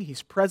working,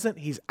 He's present,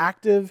 He's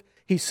active,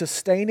 He's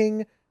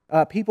sustaining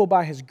people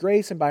by His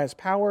grace and by His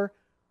power,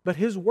 but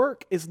His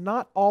work is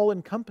not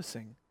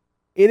all-encompassing.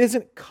 It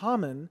isn't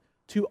common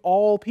to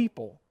all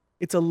people.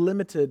 It's a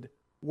limited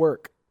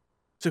work.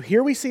 So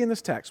here we see in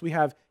this text, we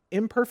have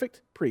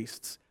imperfect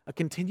priests, a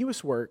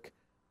continuous work,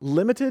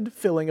 limited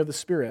filling of the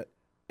Spirit,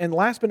 and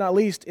last but not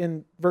least,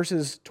 in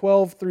verses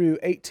 12 through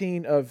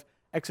 18 of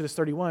Exodus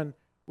 31,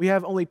 we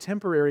have only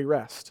temporary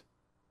rest.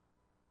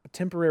 A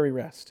temporary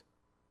rest.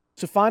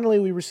 So finally,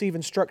 we receive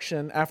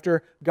instruction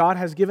after God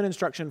has given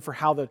instruction for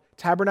how the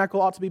tabernacle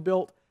ought to be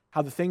built,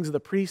 how the things of the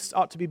priests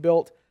ought to be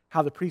built,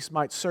 how the priests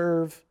might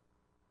serve.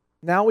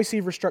 Now we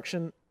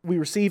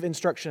receive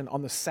instruction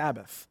on the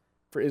Sabbath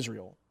for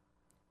Israel.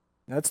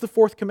 Now, that's the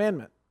 4th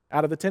commandment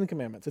out of the 10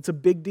 commandments. It's a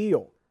big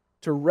deal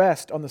to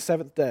rest on the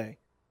 7th day.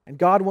 And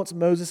God wants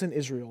Moses and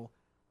Israel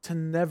to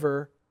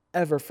never,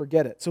 ever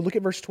forget it. So look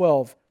at verse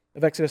 12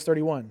 of Exodus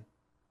 31.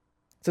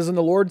 It says, "And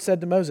the Lord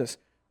said to Moses,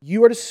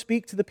 you are to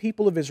speak to the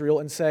people of Israel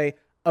and say,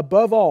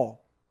 above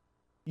all,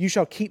 you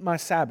shall keep my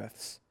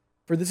Sabbaths.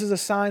 For this is a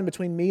sign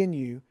between me and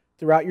you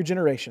throughout your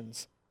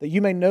generations, that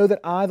you may know that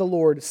I, the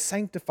Lord,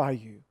 sanctify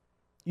you.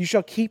 You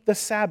shall keep the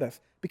Sabbath,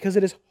 because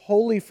it is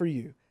holy for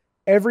you.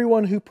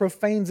 Everyone who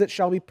profanes it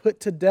shall be put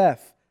to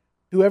death.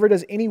 Whoever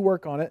does any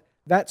work on it,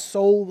 that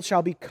soul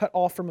shall be cut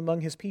off from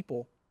among his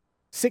people.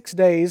 6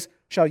 days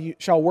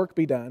shall work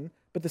be done,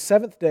 but the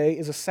 7th day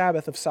is a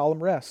Sabbath of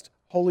solemn rest,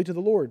 holy to the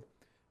Lord.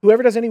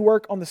 Whoever does any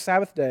work on the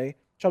Sabbath day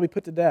shall be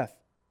put to death.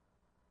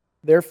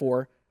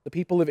 Therefore, the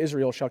people of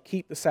Israel shall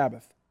keep the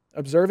Sabbath,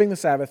 observing the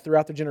Sabbath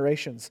throughout the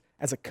generations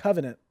as a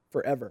covenant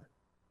forever.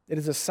 It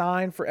is a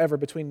sign forever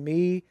between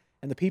me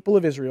and the people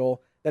of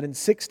Israel that in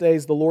 6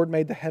 days the Lord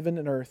made the heaven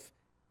and earth,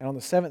 and on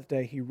the 7th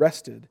day he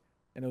rested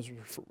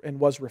and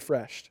was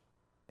refreshed.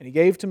 And he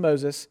gave to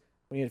Moses,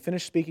 when he had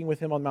finished speaking with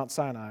him on Mount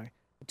Sinai,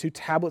 the 2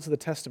 tablets of the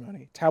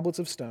testimony, tablets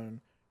of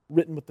stone,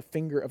 written with the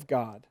finger of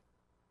God."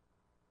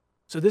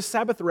 So this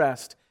Sabbath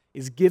rest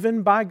is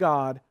given by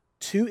God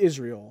to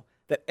Israel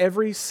that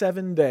every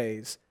 7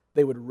 days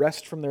they would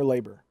rest from their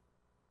labor.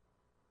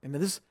 And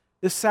this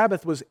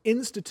Sabbath was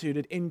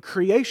instituted in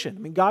creation. I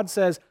mean, God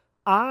says,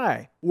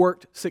 I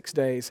worked 6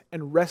 days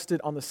and rested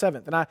on the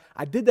seventh. And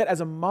I did that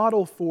as a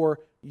model for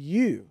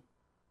you.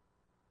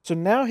 So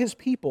now his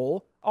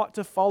people ought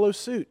to follow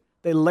suit.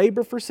 They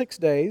labor for 6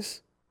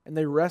 days and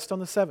they rest on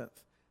the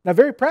seventh. Now,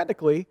 very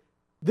practically,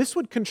 this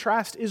would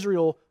contrast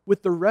Israel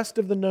with the rest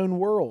of the known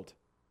world.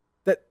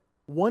 That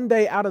one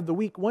day out of the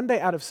week, one day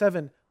out of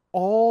 7,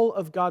 all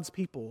of God's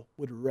people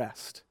would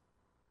rest.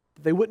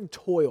 They wouldn't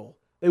toil.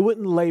 They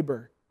wouldn't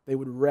labor. They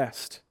would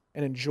rest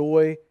and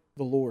enjoy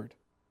the Lord.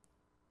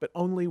 But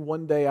only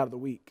one day out of the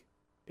week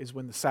is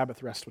when the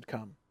Sabbath rest would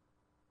come.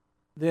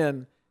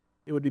 Then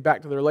it would be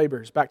back to their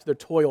labors, back to their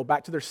toil,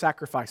 back to their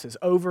sacrifices.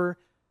 Over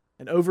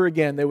and over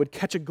again, they would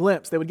catch a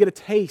glimpse. They would get a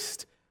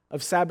taste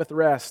of Sabbath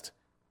rest,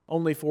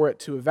 only for it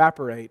to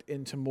evaporate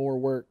into more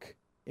work,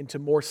 into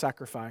more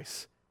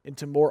sacrifice,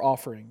 into more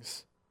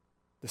offerings.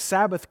 The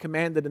Sabbath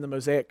commanded in the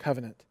Mosaic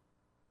covenant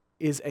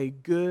is a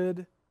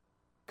good,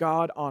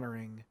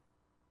 God-honoring,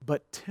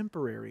 but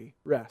temporary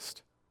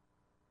rest.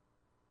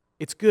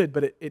 It's good,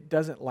 but it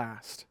doesn't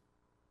last.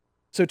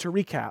 So to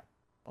recap,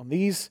 on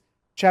these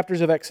chapters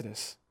of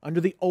Exodus,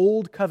 under the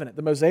old covenant,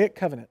 the Mosaic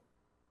covenant,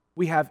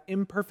 we have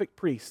imperfect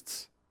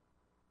priests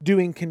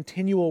doing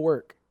continual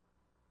work.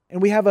 And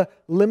we have a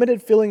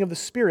limited filling of the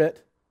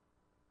Spirit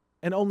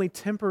and only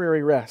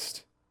temporary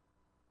rest.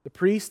 The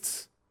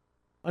priests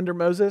under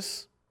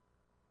Moses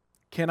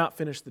cannot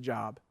finish the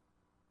job.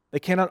 They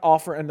cannot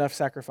offer enough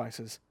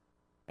sacrifices.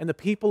 And the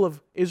people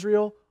of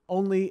Israel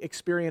only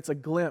experience a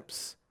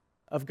glimpse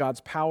of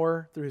God's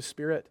power through His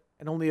Spirit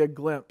and only a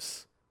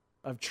glimpse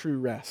of true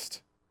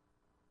rest.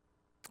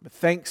 But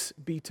thanks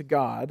be to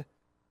God,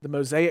 the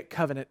Mosaic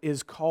covenant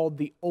is called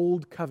the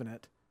Old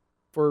Covenant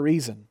for a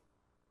reason.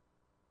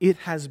 It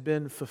has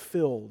been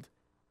fulfilled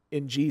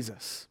in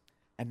Jesus.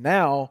 And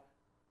now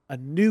a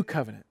new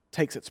covenant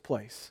takes its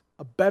place,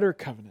 a better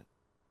covenant.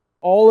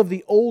 All of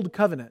the Old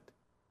Covenant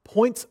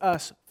points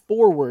us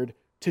forward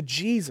to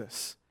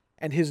Jesus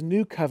and His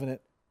new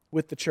covenant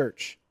with the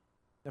church.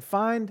 Now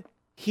find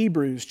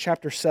Hebrews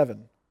chapter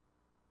 7.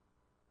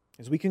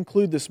 As we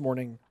conclude this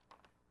morning,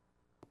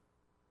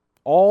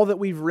 all that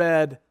we've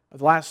read of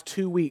the last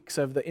 2 weeks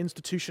of the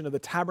institution of the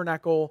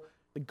tabernacle,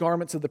 the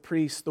garments of the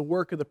priest, the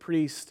work of the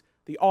priest,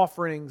 the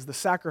offerings, the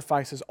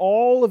sacrifices,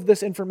 all of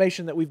this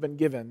information that we've been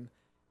given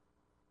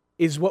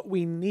is what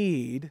we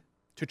need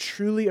to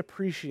truly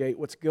appreciate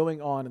what's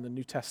going on in the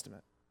New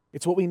Testament.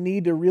 It's what we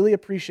need to really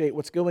appreciate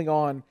what's going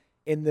on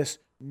in this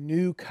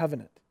new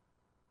covenant.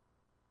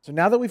 So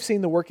now that we've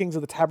seen the workings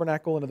of the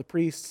tabernacle and of the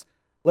priests,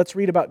 let's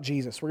read about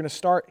Jesus. We're going to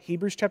start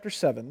Hebrews chapter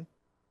 7,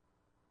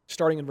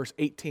 starting in verse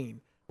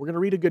 18. We're going to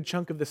read a good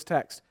chunk of this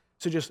text.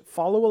 So just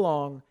follow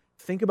along,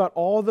 think about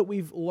all that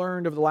we've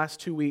learned over the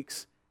last 2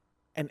 weeks,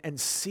 and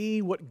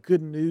see what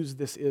good news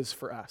this is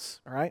for us.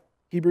 All right?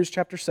 Hebrews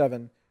chapter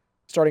 7,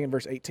 starting in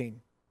verse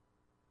 18.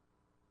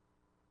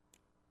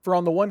 For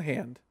on the one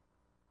hand,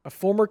 a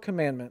former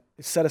commandment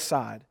is set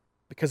aside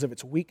because of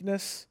its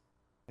weakness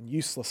and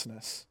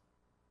uselessness,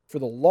 for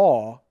the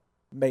law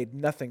made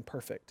nothing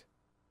perfect.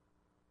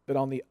 But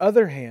on the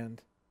other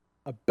hand,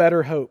 a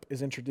better hope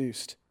is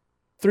introduced,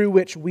 through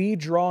which we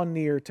draw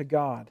near to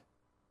God.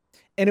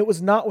 And it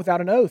was not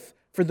without an oath,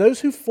 for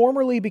those who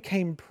formerly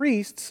became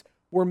priests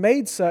were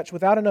made such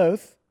without an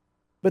oath,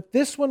 but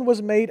this one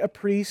was made a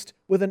priest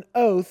with an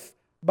oath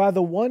by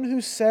the one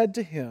who said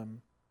to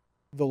him,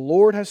 "The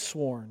Lord has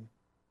sworn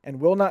and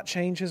will not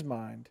change His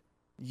mind.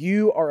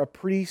 You are a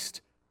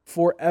priest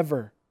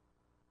forever."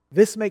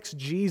 This makes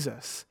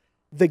Jesus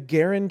the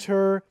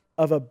guarantor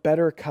of a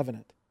better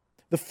covenant.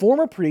 The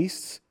former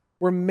priests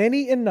were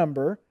many in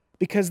number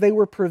because they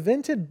were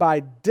prevented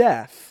by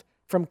death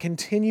from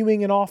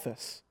continuing in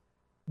office.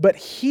 But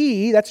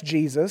He, that's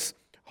Jesus,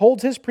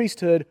 holds His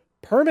priesthood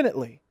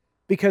permanently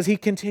because He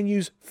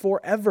continues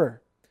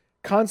forever.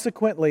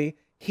 Consequently,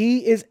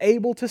 He is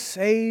able to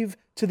save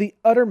to the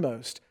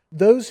uttermost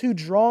those who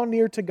draw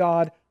near to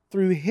God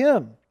through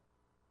Him,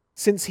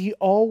 since He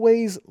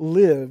always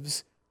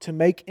lives to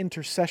make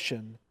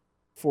intercession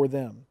for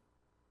them.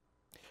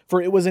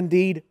 For it was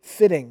indeed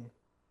fitting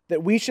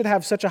that we should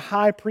have such a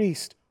high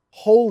priest,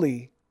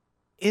 holy,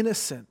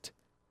 innocent,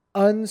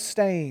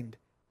 unstained,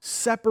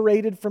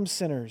 separated from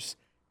sinners,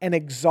 and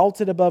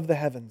exalted above the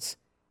heavens.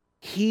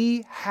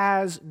 He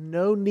has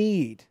no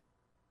need,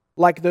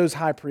 like those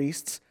high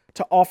priests,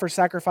 to offer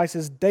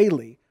sacrifices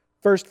daily,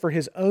 first for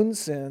His own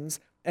sins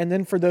and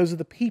then for those of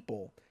the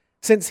people,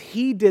 since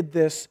He did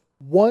this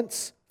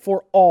once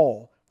for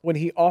all when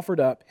He offered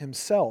up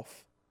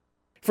Himself.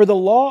 For the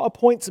law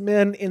appoints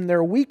men in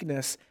their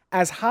weakness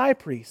as high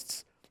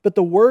priests, but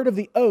the word of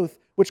the oath,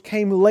 which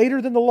came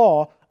later than the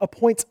law,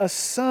 appoints a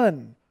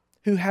son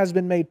who has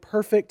been made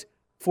perfect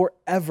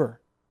forever.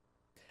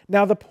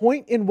 Now, the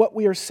point in what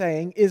we are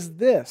saying is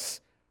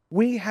this: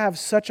 we have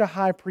such a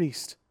high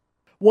priest,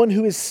 one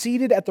who is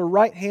seated at the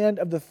right hand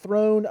of the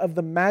throne of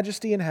the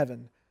majesty in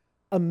heaven,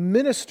 a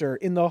minister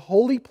in the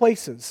holy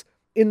places,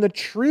 in the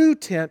true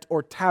tent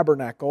or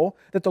tabernacle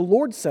that the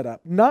Lord set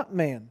up, not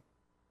man.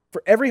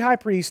 For every high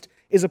priest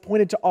is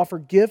appointed to offer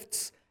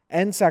gifts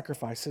and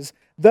sacrifices.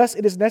 Thus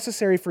it is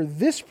necessary for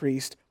this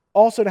priest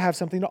also to have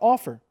something to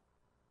offer.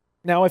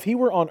 Now, if he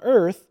were on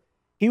earth,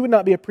 he would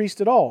not be a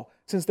priest at all,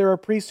 since there are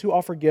priests who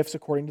offer gifts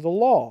according to the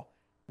law.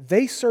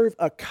 They serve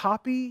a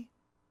copy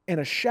and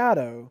a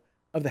shadow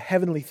of the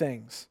heavenly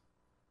things.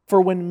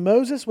 For when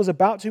Moses was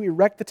about to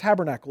erect the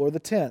tabernacle or the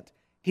tent,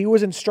 he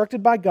was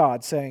instructed by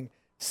God, saying,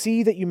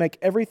 "See that you make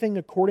everything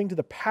according to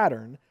the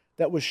pattern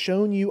that was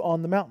shown you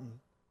on the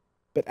mountain."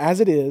 But as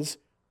it is,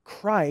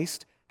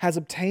 Christ has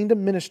obtained a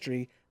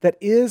ministry that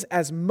is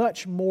as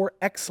much more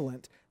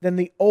excellent than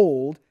the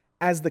old,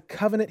 as the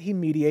covenant he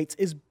mediates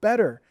is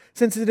better,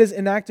 since it is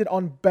enacted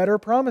on better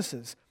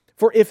promises.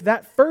 For if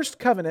that first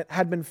covenant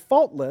had been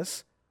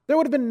faultless, there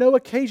would have been no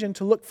occasion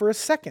to look for a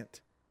second.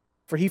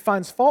 For he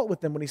finds fault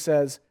with them when he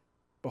says,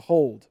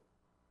 "Behold,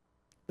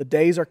 the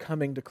days are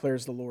coming,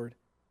 declares the Lord,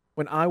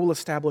 when I will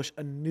establish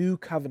a new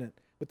covenant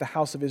with the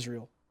house of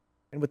Israel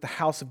and with the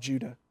house of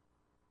Judah,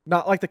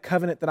 not like the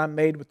covenant that I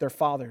made with their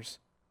fathers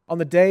on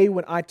the day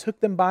when I took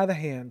them by the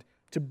hand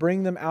to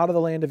bring them out of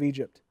the land of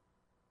Egypt.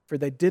 For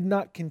they did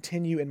not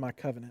continue in my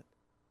covenant.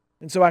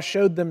 And so I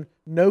showed them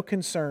no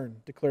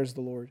concern, declares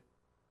the Lord.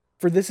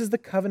 For this is the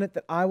covenant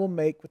that I will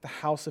make with the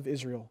house of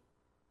Israel.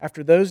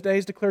 After those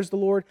days, declares the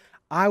Lord,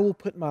 I will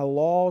put my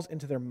laws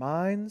into their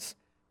minds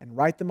and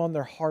write them on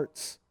their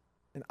hearts,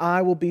 and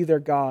I will be their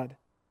God,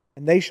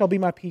 and they shall be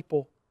my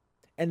people.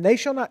 And they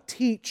shall not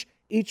teach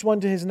each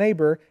one to his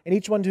neighbor and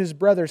each one to his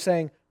brother,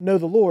 saying, Know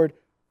the Lord,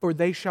 for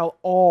they shall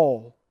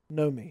all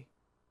know me,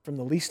 from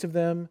the least of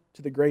them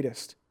to the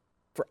greatest.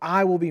 For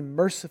I will be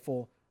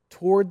merciful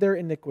toward their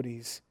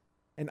iniquities,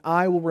 and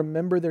I will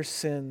remember their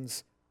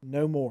sins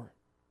no more.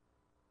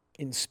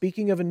 In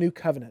speaking of a new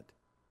covenant,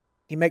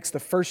 he makes the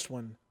first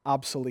one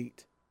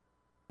obsolete.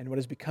 And what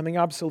is becoming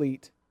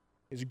obsolete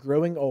is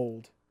growing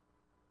old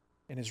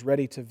and is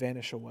ready to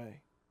vanish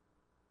away.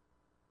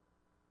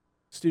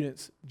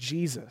 Students,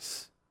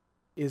 Jesus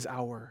is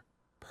our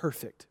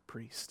perfect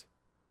priest.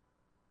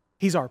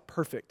 He's our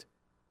perfect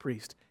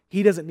priest.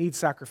 He doesn't need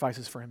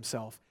sacrifices for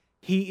himself.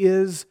 He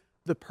is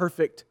the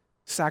perfect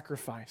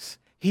sacrifice.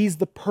 He's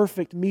the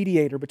perfect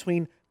mediator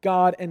between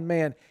God and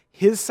man.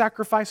 His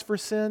sacrifice for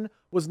sin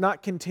was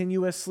not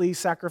continuously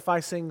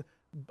sacrificing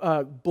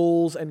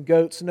bulls and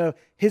goats. No,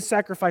 his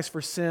sacrifice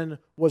for sin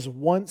was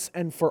once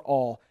and for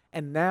all.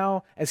 And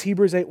now, as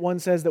Hebrews 8:1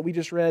 says that we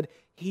just read,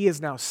 he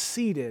is now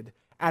seated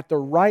at the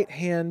right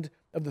hand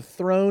of the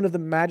throne of the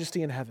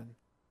majesty in heaven.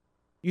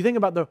 You think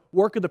about the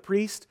work of the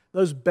priest,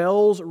 those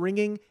bells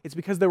ringing, it's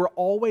because they were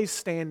always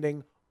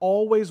standing,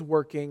 always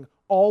working,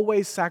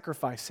 always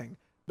sacrificing.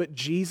 But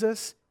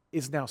Jesus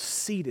is now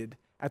seated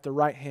at the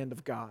right hand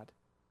of God.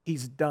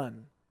 He's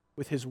done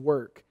with his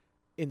work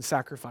in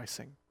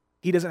sacrificing.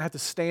 He doesn't have to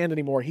stand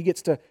anymore. He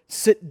gets to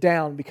sit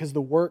down because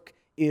the work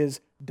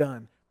is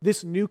done.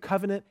 This new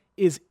covenant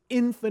is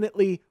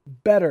infinitely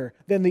better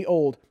than the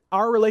old.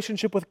 Our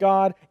relationship with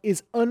God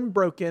is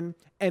unbroken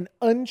and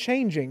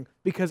unchanging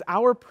because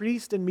our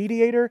priest and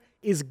mediator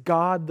is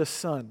God the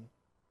Son.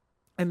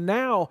 And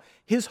now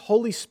his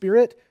Holy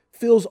Spirit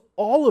fills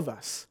all of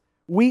us.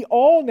 We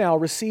all now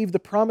receive the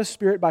promised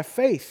Spirit by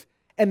faith.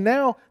 And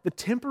now the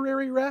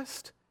temporary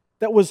rest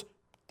that was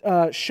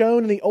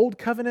shown in the Old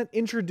Covenant,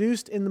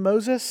 introduced in the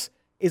Moses,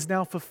 is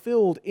now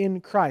fulfilled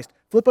in Christ.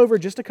 Flip over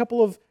just a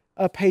couple of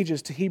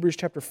pages to Hebrews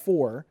chapter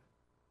 4.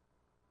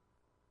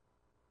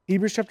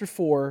 Hebrews chapter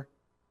 4,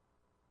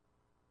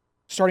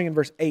 starting in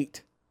verse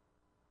 8.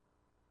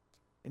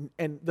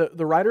 And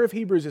the writer of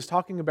Hebrews is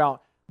talking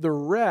about the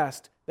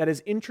rest that is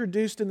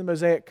introduced in the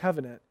Mosaic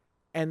covenant.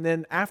 And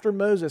then after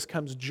Moses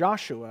comes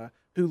Joshua,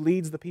 who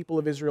leads the people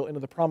of Israel into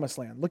the promised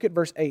land. Look at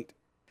verse 8.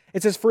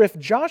 It says, For if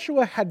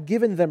Joshua had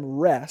given them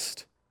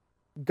rest,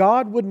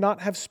 God would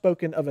not have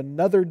spoken of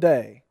another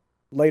day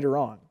later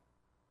on.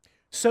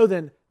 So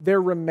then,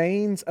 there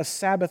remains a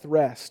Sabbath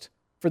rest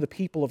for the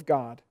people of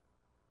God.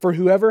 For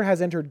whoever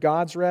has entered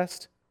God's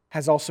rest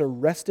has also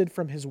rested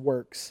from his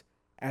works,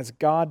 as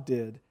God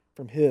did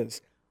from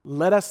his.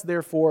 Let us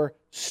therefore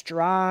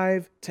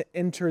strive to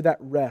enter that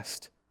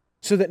rest,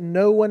 so that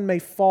no one may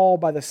fall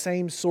by the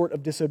same sort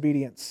of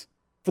disobedience.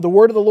 For the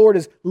word of the Lord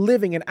is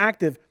living and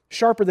active,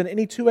 sharper than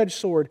any two-edged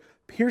sword,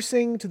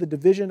 piercing to the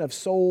division of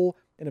soul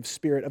and of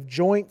spirit, of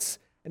joints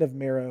and of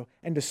marrow,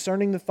 and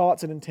discerning the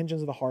thoughts and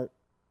intentions of the heart.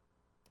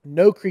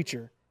 No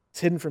creature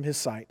is hidden from his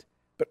sight,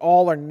 but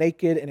all are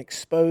naked and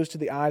exposed to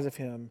the eyes of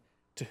him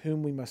to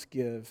whom we must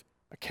give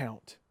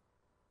account.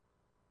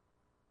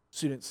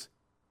 Students,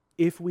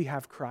 if we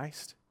have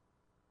Christ,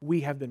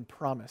 we have been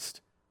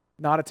promised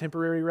not a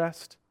temporary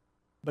rest,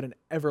 but an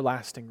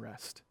everlasting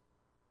rest.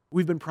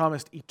 We've been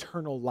promised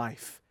eternal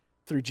life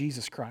through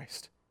Jesus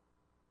Christ.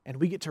 And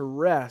we get to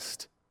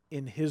rest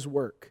in his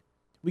work.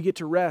 We get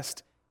to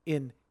rest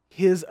in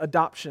his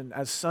adoption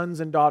as sons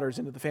and daughters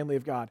into the family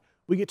of God.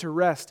 We get to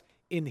rest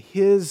in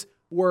his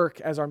work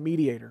as our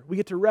mediator. We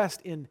get to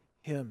rest in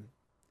him.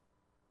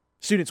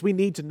 Students, we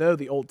need to know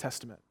the Old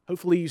Testament.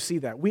 Hopefully you see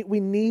that. We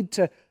need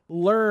to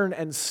learn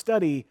and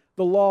study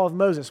the law of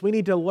Moses. We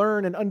need to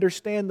learn and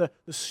understand the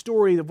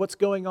story of what's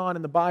going on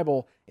in the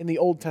Bible in the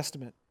Old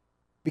Testament,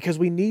 because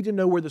we need to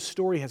know where the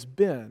story has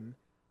been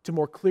to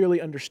more clearly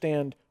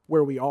understand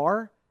where we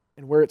are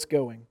and where it's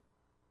going.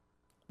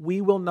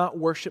 We will not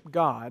worship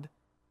God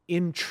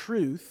in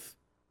truth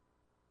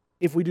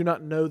if we do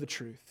not know the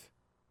truth.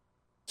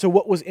 So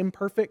what was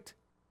imperfect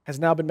has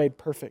now been made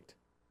perfect.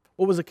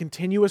 What was a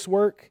continuous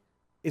work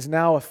is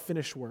now a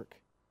finished work.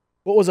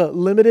 What was a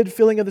limited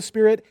filling of the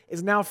Spirit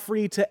is now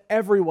free to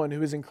everyone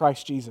who is in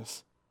Christ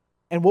Jesus.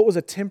 And what was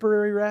a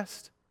temporary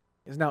rest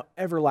is now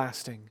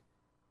everlasting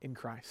in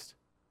Christ.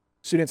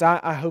 Students,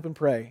 I hope and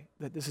pray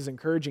that this is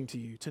encouraging to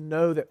you to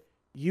know that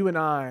you and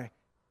I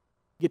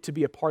get to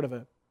be a part of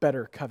a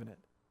better covenant,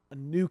 a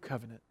new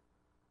covenant,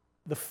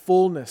 the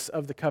fullness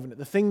of the covenant.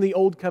 The thing the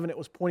old covenant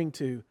was pointing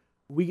to,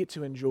 we get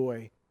to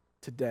enjoy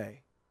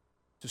today.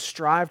 To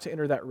strive to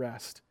enter that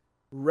rest.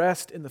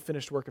 Rest in the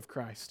finished work of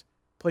Christ.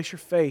 Place your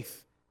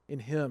faith in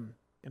Him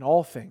in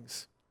all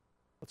things.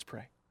 Let's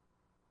pray.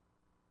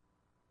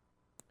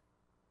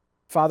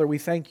 Father, we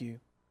thank you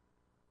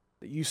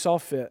that you saw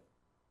fit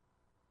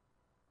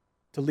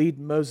to lead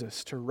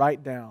Moses to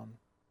write down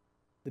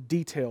the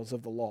details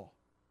of the law.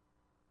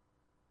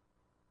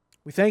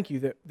 We thank you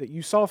that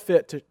you saw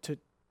fit to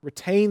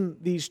retain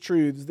these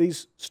truths,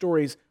 these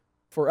stories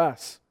for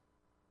us,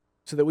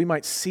 so that we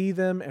might see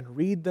them and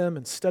read them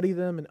and study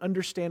them and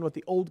understand what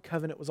the old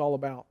covenant was all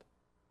about.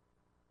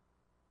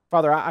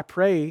 Father, I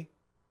pray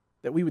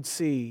that we would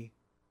see,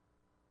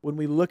 when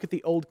we look at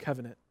the old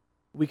covenant,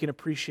 we can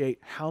appreciate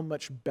how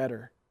much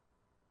better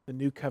the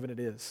new covenant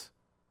is.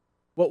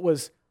 What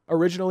was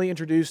originally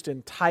introduced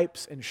in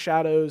types and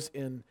shadows,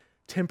 in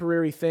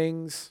temporary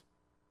things,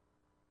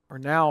 are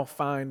now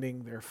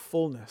finding their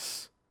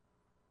fullness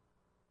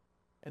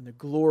and the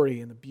glory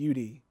and the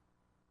beauty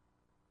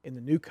in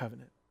the new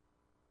covenant.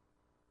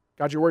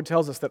 God, your word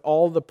tells us that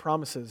all the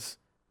promises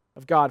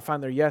of God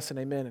find their yes and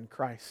amen in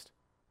Christ.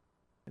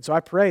 And so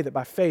I pray that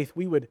by faith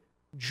we would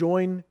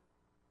join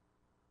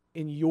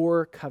in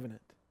your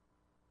covenant,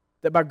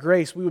 that by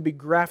grace we would be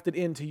grafted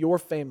into your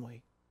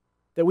family,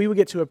 that we would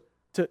get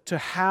to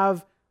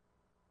have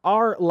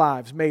our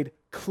lives made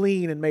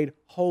clean and made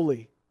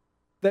holy,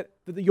 that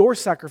your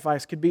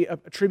sacrifice could be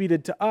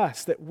attributed to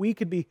us, that we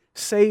could be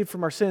saved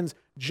from our sins,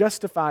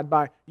 justified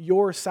by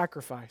your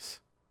sacrifice.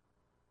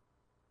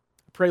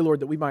 I pray, Lord,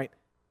 that we might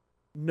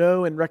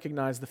know and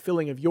recognize the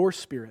filling of your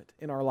Spirit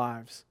in our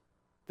lives,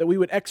 that we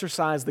would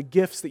exercise the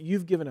gifts that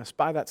you've given us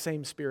by that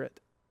same Spirit.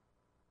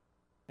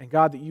 And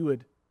God, that you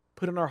would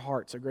put in our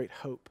hearts a great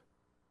hope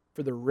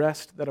for the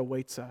rest that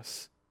awaits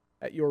us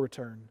at your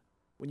return,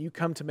 when you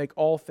come to make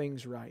all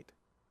things right,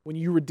 when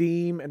you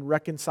redeem and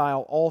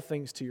reconcile all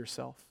things to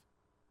yourself.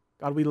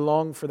 God, we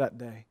long for that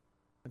day.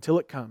 Until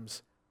it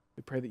comes,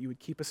 we pray that you would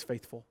keep us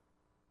faithful,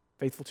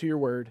 faithful to your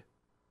word,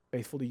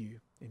 faithful to you.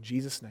 In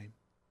Jesus' name,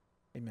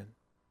 amen.